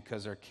rise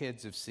because our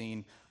kids have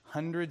seen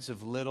hundreds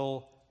of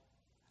little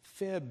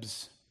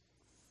fibs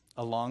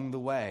along the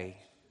way,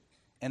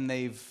 and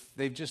they've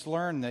just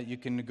learned that you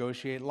can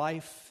negotiate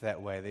life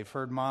that way. They've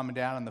heard Mom and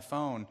Dad on the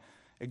phone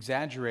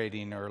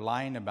exaggerating or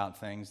lying about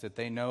things that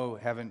they know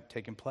haven't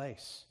taken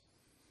place.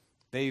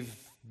 They've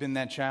been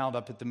that child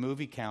up at the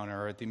movie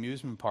counter or at the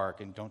amusement park,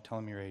 and don't tell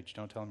them your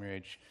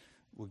age,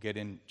 we'll get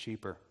in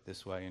cheaper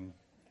this way, and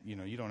you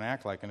know, you don't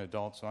act like an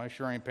adult, so I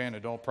sure ain't paying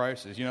adult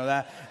prices. You know,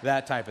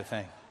 that type of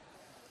thing.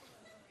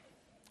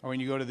 Or when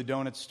you go to the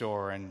donut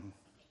store and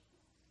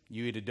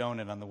you eat a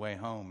donut on the way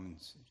home,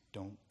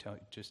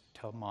 just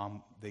tell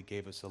Mom they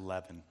gave us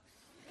 11,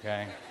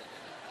 okay?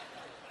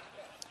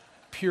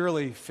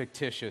 Purely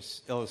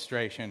fictitious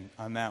illustration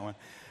on that one.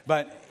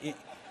 But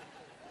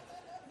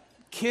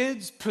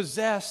kids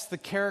possess the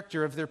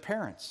character of their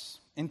parents.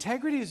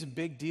 Integrity is a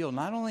big deal,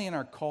 not only in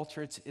our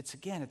culture, it's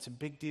a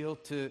big deal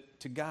to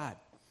God.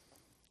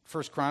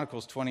 1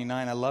 Chronicles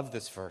 29, I love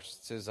this verse.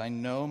 It says, I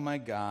know, my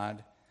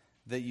God,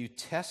 that you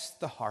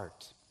test the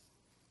heart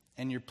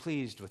and you're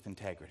pleased with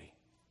integrity.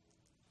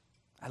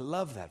 I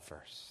love that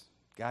verse.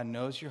 God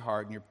knows your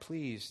heart and you're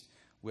pleased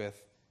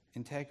with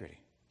integrity.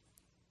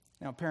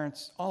 Now,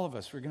 parents, all of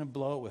us, we're going to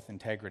blow it with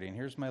integrity. And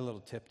here's my little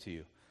tip to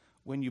you.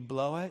 When you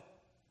blow it,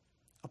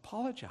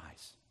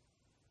 apologize.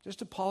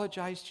 Just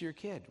apologize to your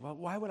kid. Well,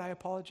 why would I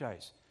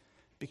apologize?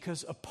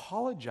 Because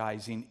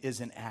apologizing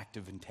is an act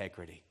of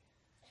integrity.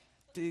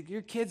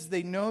 Your kids,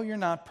 they know you're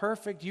not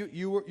perfect.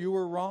 You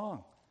were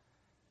wrong.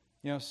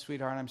 You know,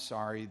 sweetheart, I'm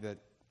sorry that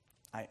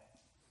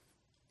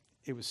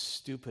it was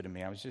stupid of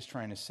me. I was just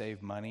trying to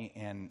save money,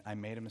 and I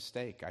made a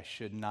mistake. I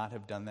should not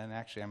have done that. And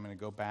actually, I'm going to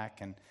go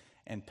back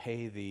and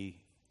pay the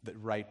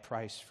right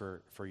price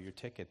for your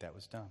ticket that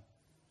was done.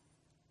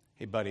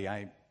 Hey, buddy,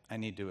 I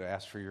need to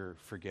ask for your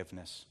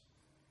forgiveness.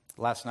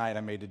 Last night,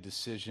 I made a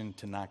decision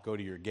to not go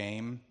to your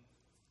game,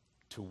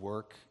 to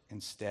work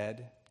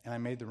instead, and I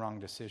made the wrong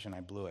decision.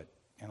 I blew it,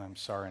 and I'm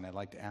sorry, and I'd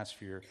like to ask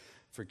for your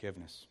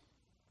forgiveness.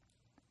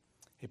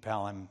 Hey,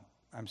 pal,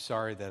 I'm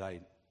sorry that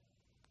I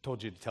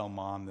told you to tell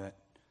Mom that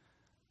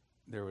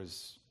there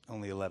was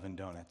only 11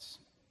 donuts,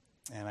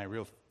 and I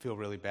feel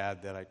really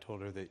bad that I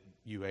told her that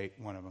you ate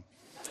one of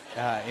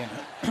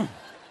them.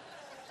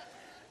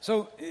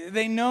 So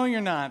they know you're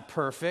not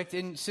perfect,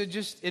 and so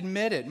just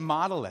admit it,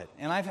 model it.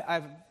 And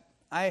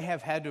I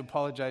have had to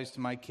apologize to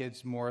my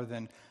kids more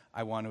than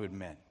I want to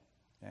admit.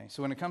 Okay?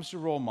 So when it comes to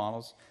role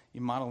models,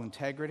 you model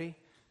integrity.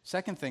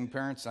 Second thing,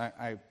 parents,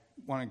 I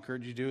want to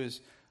encourage you to do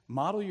is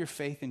model your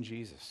faith in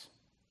Jesus.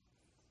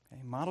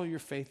 Okay? Model your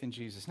faith in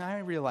Jesus. Now, I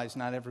realize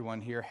not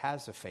everyone here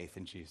has a faith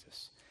in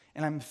Jesus.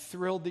 And I'm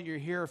thrilled that you're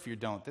here if you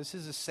don't. This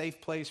is a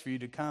safe place for you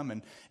to come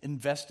and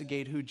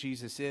investigate who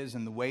Jesus is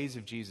and the ways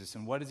of Jesus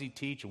and what does he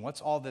teach and what's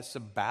all this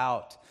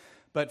about.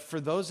 But for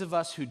those of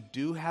us who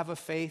do have a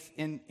faith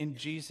in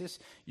Jesus,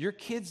 your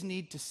kids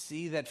need to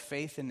see that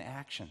faith in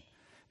action.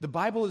 The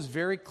Bible is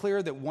very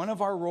clear that one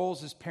of our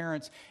roles as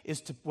parents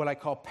is to what I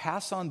call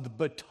pass on the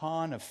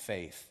baton of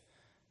faith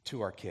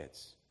to our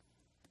kids.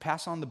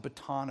 Pass on the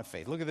baton of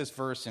faith. Look at this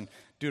verse in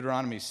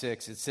Deuteronomy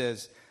 6. It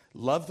says,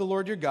 love the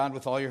Lord your God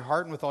with all your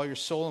heart and with all your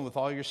soul and with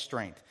all your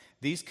strength.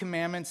 These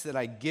commandments that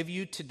I give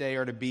you today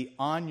are to be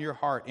on your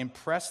heart.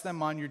 Impress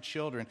them on your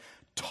children.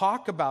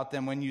 Talk about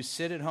them when you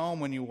sit at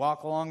home, when you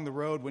walk along the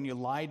road, when you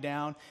lie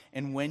down,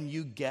 and when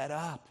you get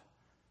up.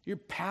 You're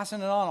passing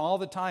it on all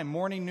the time,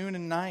 morning, noon,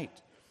 and night.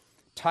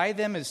 Tie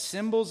them as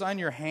symbols on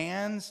your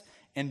hands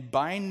and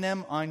bind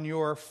them on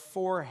your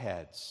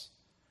foreheads.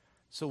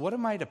 So what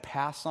am I to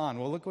pass on?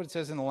 Well, look what it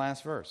says in the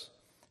last verse.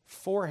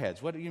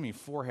 Foreheads. What do you mean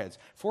foreheads?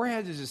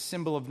 Foreheads is a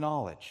symbol of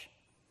knowledge.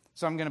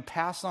 So I'm going to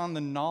pass on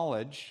the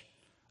knowledge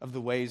of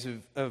the ways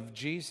of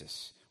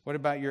Jesus. What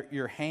about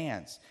your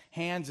hands?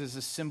 Hands is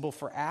a symbol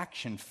for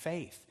action,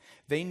 faith.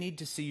 They need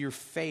to see your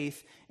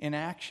faith in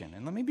action.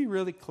 And let me be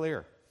really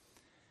clear.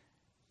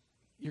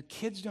 Your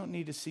kids don't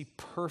need to see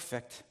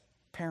perfect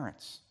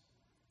parents.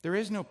 There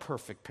is no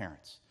perfect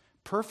parents.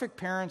 Perfect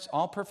parents,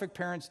 all perfect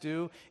parents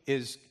do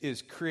is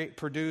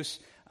produce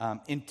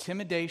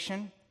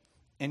intimidation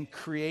and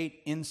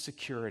create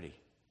insecurity.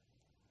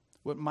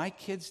 What my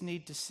kids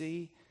need to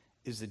see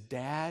is a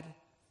dad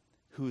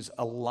who's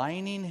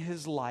aligning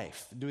his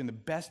life, doing the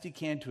best he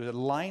can to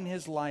align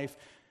his life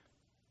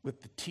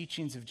with the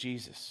teachings of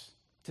Jesus.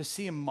 To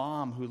see a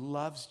mom who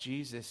loves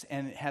Jesus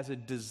and has a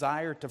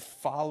desire to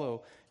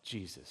follow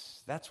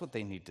Jesus. That's what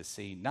they need to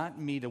see, not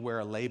me to wear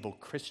a label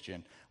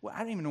Christian. Well, I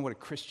don't even know what a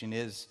Christian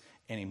is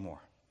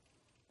anymore.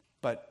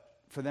 But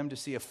for them to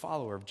see a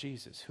follower of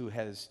Jesus who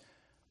has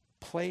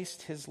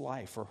placed his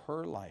life or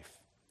her life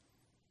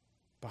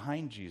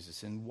behind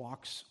Jesus and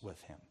walks with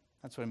him.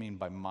 That's what I mean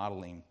by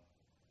modeling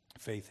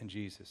faith in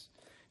Jesus.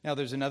 Now,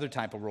 there's another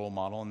type of role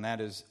model, and that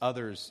is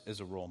others as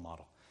a role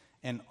model.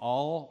 And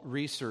all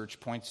research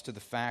points to the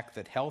fact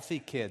that healthy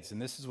kids,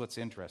 and this is what's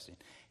interesting,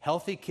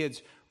 healthy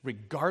kids,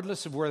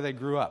 regardless of where they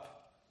grew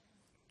up,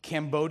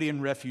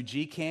 Cambodian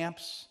refugee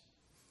camps,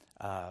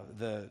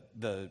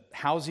 the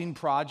housing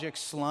projects,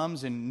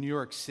 slums in New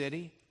York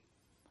City,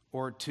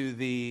 or to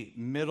the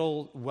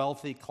middle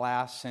wealthy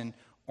class in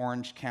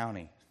Orange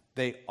County,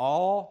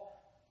 all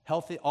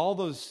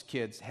those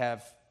kids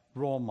have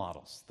role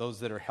models,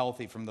 those that are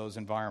healthy from those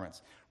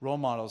environments, role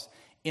models,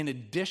 in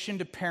addition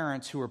to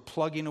parents who are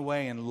plugging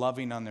away and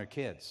loving on their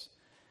kids.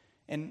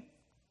 And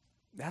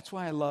that's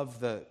why I love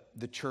the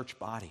church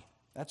body.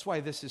 That's why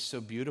this is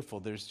so beautiful.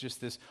 There's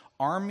just this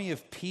army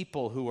of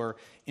people who are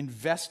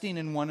investing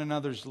in one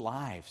another's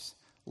lives.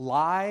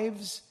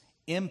 Lives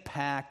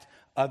impact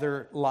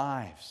other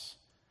lives.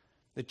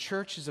 The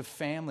church is a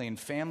family, and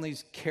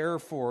families care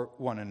for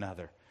one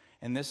another.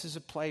 And this is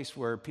a place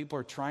where people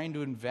are trying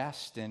to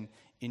invest in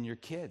your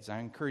kids. I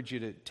encourage you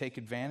to take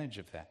advantage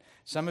of that.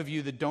 Some of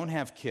you that don't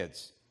have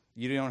kids,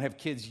 you don't have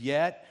kids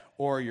yet,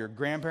 or your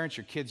grandparents,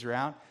 your kids are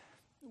out.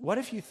 What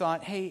if you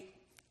thought, hey,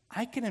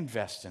 I can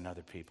invest in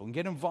other people and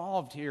get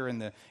involved here in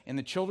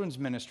the children's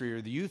ministry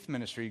or the youth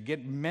ministry,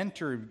 get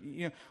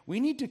mentored. We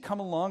need to come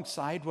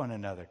alongside one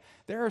another.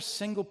 There are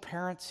single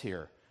parents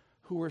here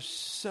who are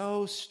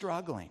so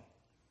struggling.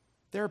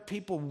 There are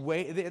people,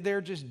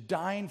 they're just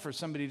dying for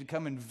somebody to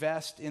come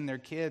invest in their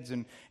kids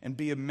and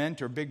be a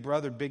mentor, big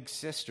brother, big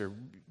sister.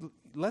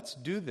 Let's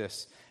do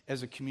this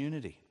as a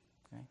community.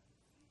 Okay?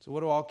 So what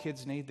do all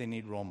kids need? They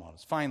need role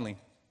models. Finally,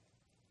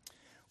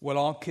 what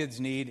all kids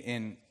need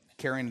in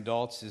caring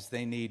adults is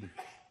they need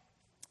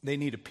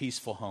a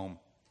peaceful home.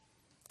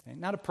 Okay?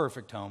 Not a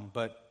perfect home,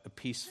 but a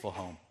peaceful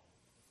home.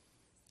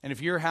 And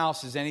if your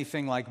house is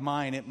anything like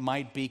mine, it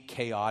might be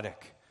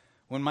chaotic.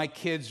 When my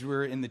kids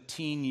were in the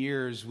teen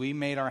years, we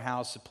made our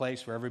house a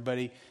place where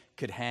everybody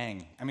could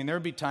hang. I mean, there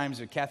would be times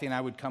that Kathy and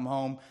I would come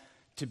home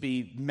to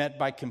be met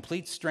by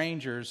complete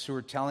strangers who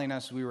were telling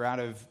us we were out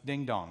of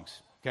ding-dongs,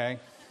 okay?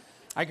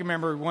 I can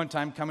remember one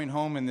time coming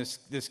home and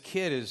this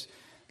kid is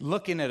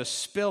looking at a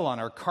spill on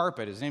our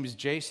carpet. His name is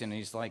Jason, and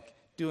he's like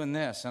doing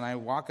this. And I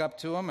walk up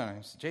to him and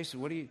I say,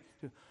 Jason, what do you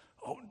do?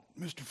 Oh,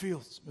 Mr.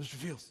 Fields,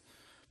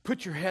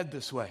 put your head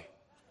this way.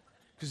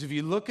 Because if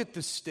you look at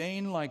the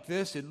stain like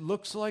this, it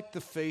looks like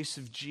the face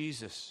of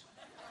Jesus.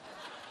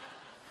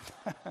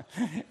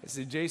 I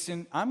said,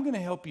 Jason, I'm going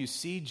to help you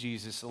see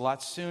Jesus a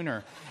lot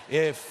sooner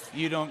if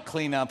you don't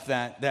clean up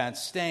that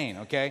stain,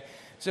 okay?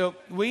 So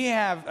we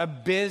have a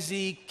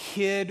busy,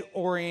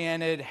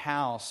 kid-oriented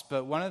house,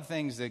 but one of the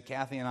things that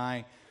Kathy and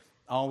I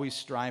always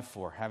strive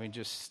for, having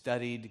just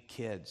studied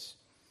kids,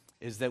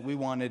 is that we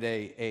wanted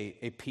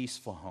a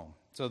peaceful home.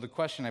 So the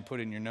question I put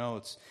in your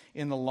notes,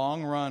 in the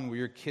long run, will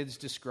your kids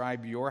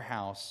describe your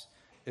house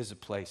as a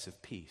place of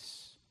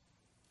peace?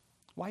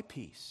 Why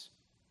peace?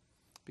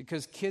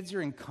 Because kids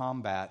are in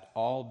combat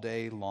all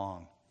day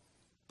long.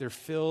 They're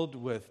filled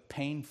with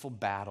painful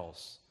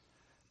battles.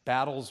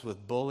 Battles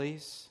with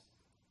bullies,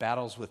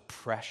 battles with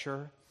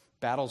pressure,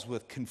 battles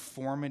with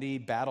conformity,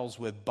 battles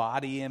with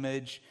body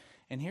image.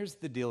 And here's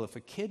the deal. If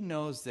a kid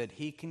knows that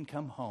he can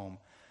come home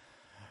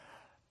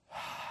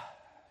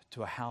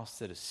to a house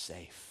that is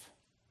safe,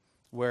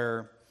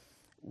 where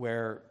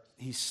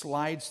he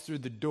slides through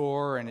the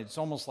door and it's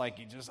almost like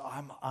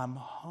I'm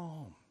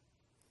home.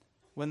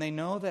 When they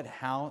know that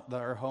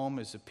their home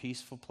is a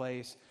peaceful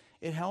place,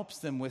 it helps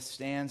them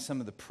withstand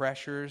some of the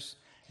pressures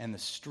and the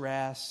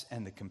stress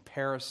and the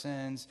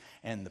comparisons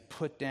and the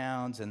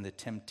put-downs and the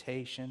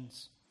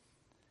temptations.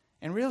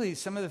 And really,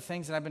 some of the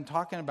things that I've been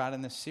talking about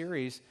in this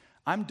series,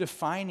 I'm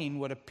defining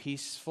what a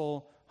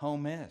peaceful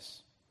home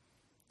is.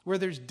 Where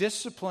there's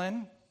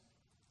discipline,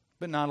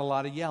 but not a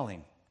lot of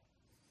yelling.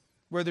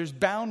 Where there's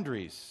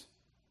boundaries,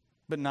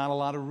 but not a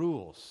lot of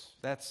rules.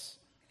 That's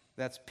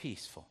that's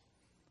peaceful.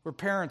 Where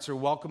parents are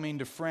welcoming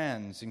to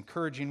friends,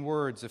 encouraging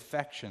words,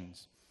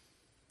 affections.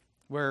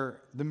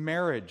 Where the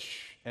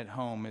marriage at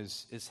home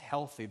is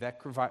healthy, that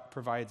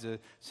provides a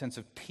sense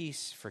of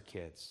peace for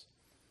kids.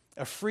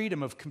 A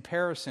freedom of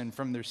comparison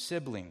from their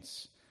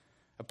siblings.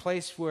 A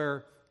place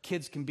where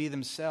kids can be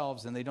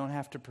themselves and they don't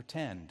have to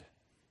pretend.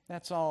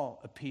 That's all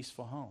a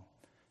peaceful home.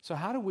 So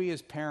how do we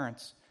as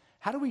parents,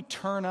 how do we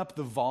turn up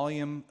the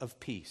volume of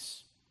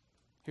peace?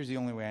 Here's the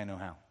only way I know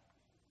how.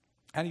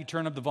 How do you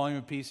turn up the volume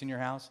of peace in your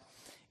house?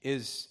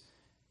 Is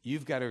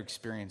you've got to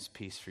experience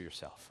peace for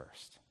yourself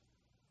first.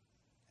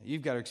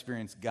 You've got to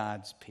experience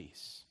God's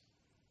peace.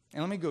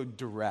 And let me go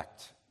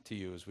direct to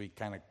you as we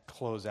kind of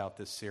close out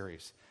this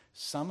series.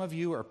 Some of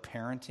you are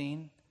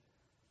parenting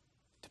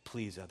to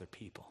please other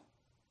people.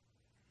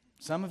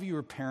 Some of you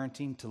are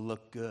parenting to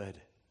look good.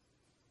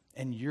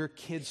 And your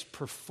kid's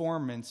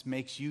performance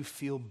makes you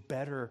feel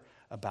better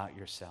about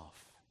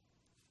yourself.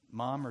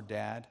 Mom or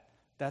dad,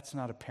 that's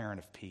not a parent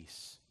of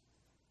peace.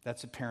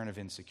 That's a parent of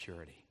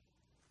insecurity.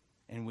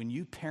 And when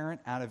you parent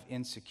out of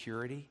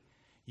insecurity,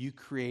 you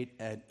create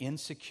an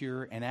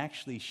insecure and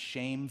actually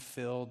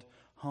shame-filled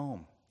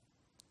home.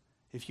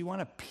 If you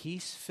want a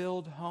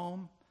peace-filled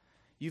home,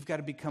 you've got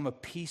to become a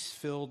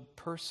peace-filled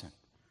person.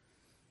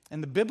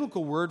 And the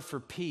biblical word for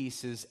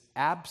peace is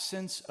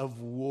absence of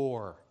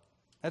war.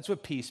 That's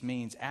what peace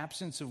means,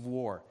 absence of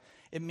war.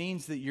 It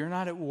means that you're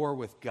not at war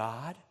with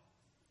God,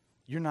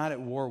 you're not at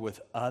war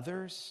with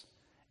others,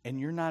 and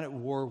you're not at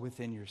war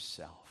within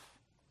yourself.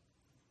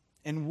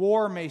 And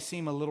war may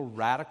seem a little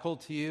radical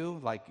to you,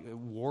 like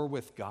war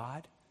with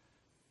God.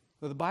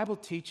 But the Bible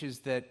teaches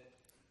that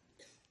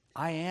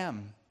I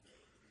am,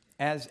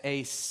 as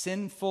a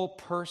sinful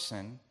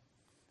person,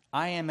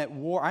 I am at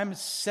war. I'm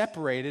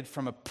separated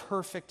from a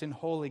perfect and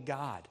holy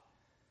God.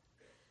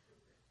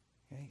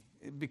 Okay?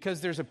 Because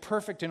there's a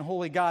perfect and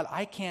holy God,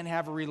 I can't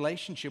have a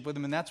relationship with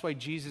him. And that's why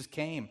Jesus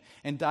came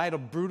and died a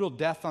brutal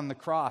death on the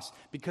cross,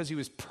 because he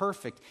was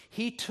perfect.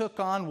 He took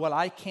on what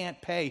I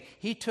can't pay.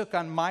 He took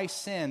on my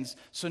sins,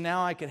 so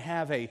now I could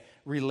have a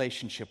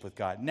relationship with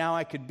God. Now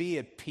I could be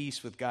at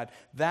peace with God.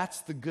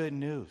 That's the good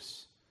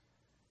news.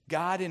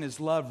 God in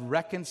his love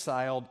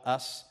reconciled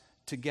us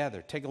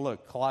together. Take a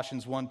look,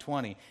 Colossians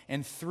 1:20.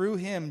 And through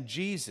him,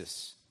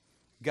 Jesus,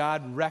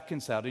 God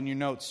reconciled. In your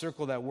notes,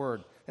 circle that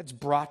word. That's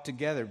brought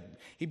together.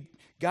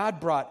 God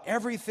brought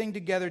everything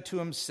together to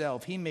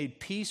himself. He made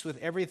peace with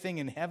everything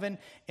in heaven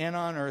and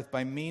on earth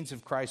by means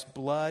of Christ's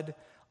blood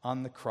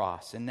on the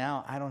cross. And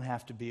now I don't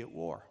have to be at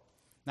war.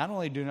 Not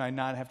only do I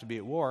not have to be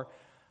at war,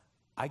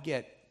 I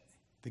get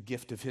the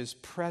gift of his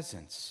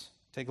presence.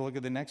 Take a look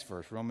at the next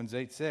verse, Romans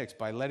 8:6.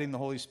 By letting the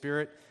Holy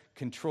Spirit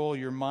control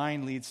your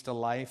mind leads to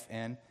life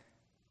and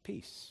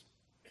peace.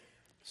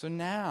 So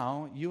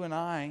now, you and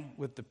I,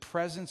 with the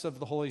presence of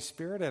the Holy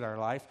Spirit in our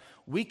life,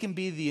 we can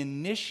be the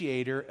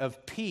initiator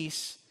of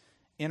peace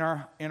in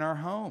our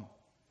home.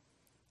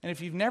 And if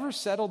you've never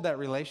settled that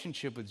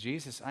relationship with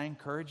Jesus, I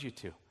encourage you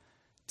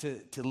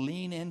to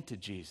lean into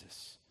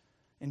Jesus.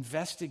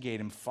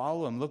 Investigate him,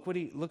 follow him. Look what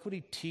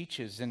he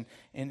teaches, and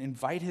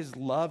invite his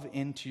love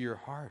into your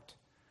heart.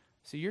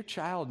 So your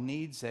child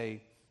needs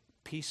a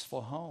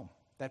peaceful home.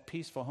 That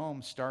peaceful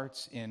home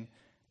starts in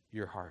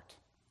your heart.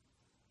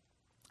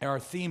 Our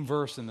theme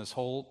verse in this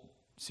whole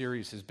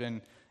series has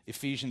been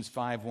Ephesians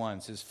 5:1.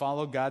 It says,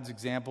 follow God's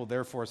example,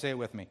 therefore, say it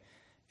with me,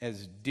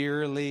 as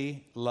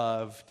dearly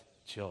loved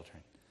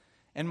children.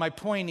 And my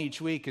point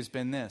each week has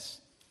been this.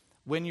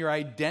 When your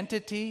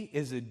identity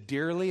is a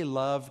dearly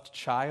loved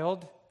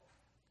child,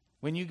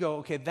 when you go,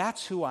 okay,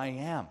 that's who I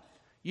am.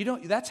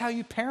 That's how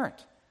you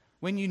parent.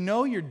 When you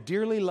know you're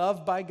dearly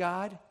loved by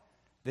God,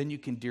 then you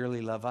can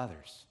dearly love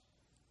others.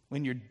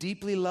 When you're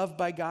deeply loved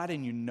by God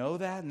and you know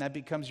that, and that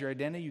becomes your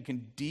identity, you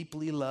can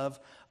deeply love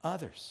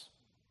others.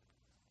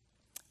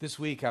 This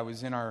week I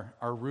was in our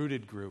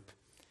Rooted group,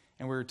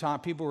 and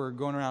people were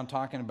going around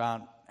talking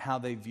about how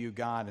they view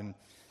God, and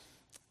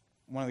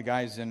one of the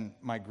guys in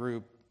my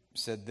group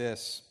said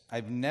this: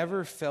 I've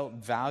never felt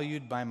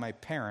valued by my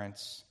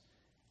parents,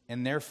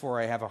 and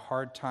therefore I have a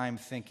hard time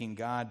thinking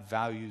God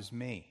values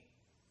me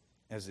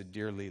as a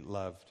dearly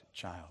loved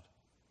child.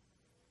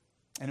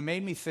 And it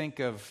made me think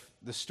of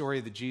the story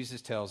that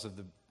Jesus tells of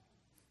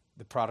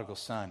the prodigal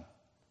son,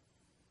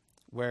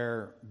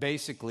 where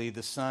basically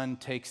the son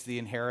takes the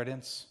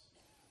inheritance,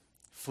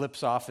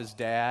 flips off his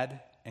dad,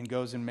 and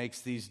goes and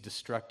makes these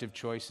destructive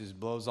choices,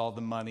 blows all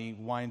the money,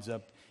 winds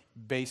up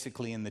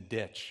basically in the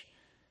ditch.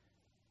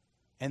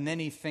 And then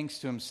he thinks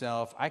to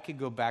himself, I could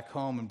go back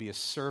home and be a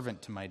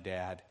servant to my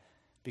dad,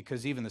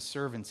 because even the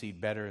servants eat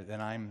better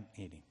than I'm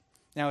eating.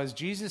 Now, as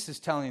Jesus is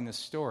telling this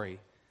story,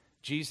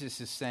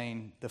 Jesus is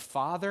saying, the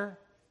Father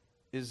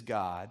is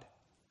God,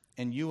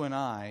 and you and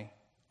I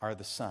are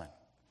the Son.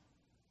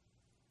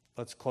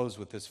 Let's close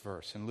with this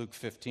verse. In Luke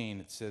 15,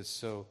 it says,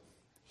 so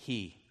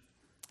he.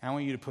 I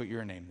want you to put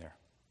your name there.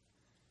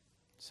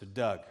 So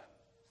Doug.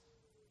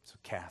 So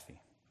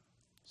Kathy.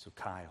 So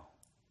Kyle.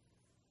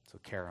 So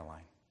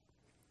Caroline.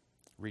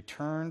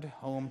 Returned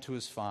home to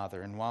his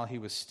father, and while he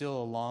was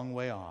still a long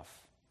way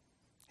off,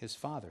 his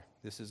father,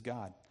 this is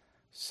God,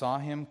 saw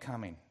him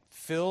coming.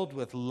 Filled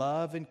with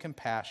love and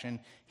compassion,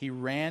 he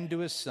ran to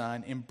his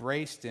son,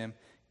 embraced him,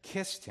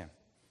 kissed him.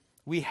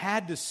 We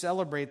had to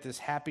celebrate this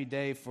happy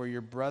day, for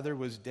your brother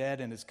was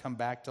dead and has come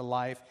back to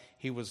life.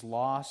 He was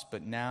lost,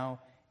 but now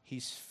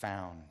he's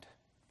found.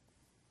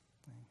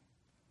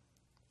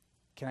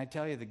 Can I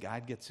tell you that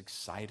God gets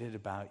excited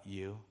about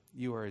you?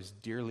 You are his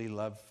dearly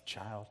loved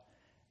child,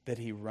 that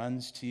he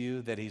runs to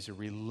you, that he's a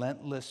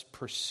relentless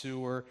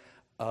pursuer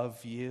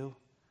of you,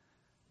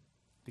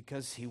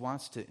 because he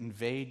wants to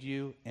invade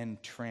you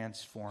and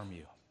transform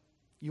you.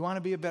 You want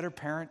to be a better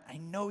parent? I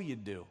know you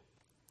do.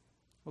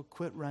 Well,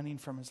 quit running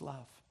from his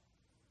love.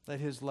 Let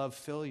his love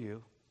fill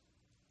you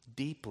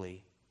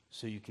deeply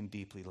so you can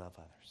deeply love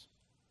others.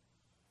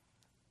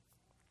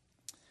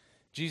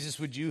 Jesus,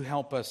 would you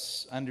help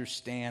us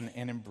understand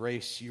and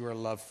embrace your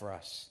love for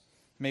us?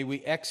 May we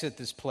exit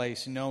this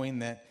place knowing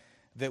that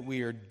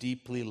we are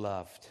deeply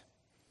loved,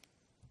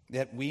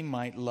 that we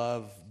might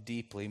love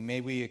deeply. May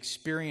we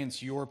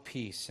experience your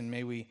peace, and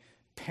may we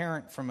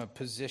parent from a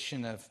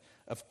position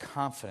of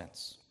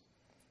confidence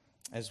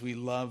as we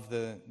love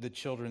the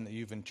children that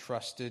you've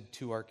entrusted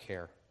to our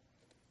care.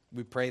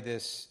 We pray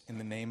this in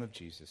the name of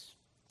Jesus.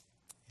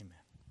 Amen.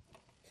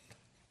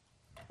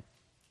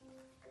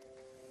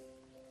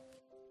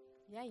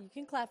 Yeah, you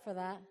can clap for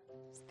that.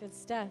 It's good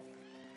stuff.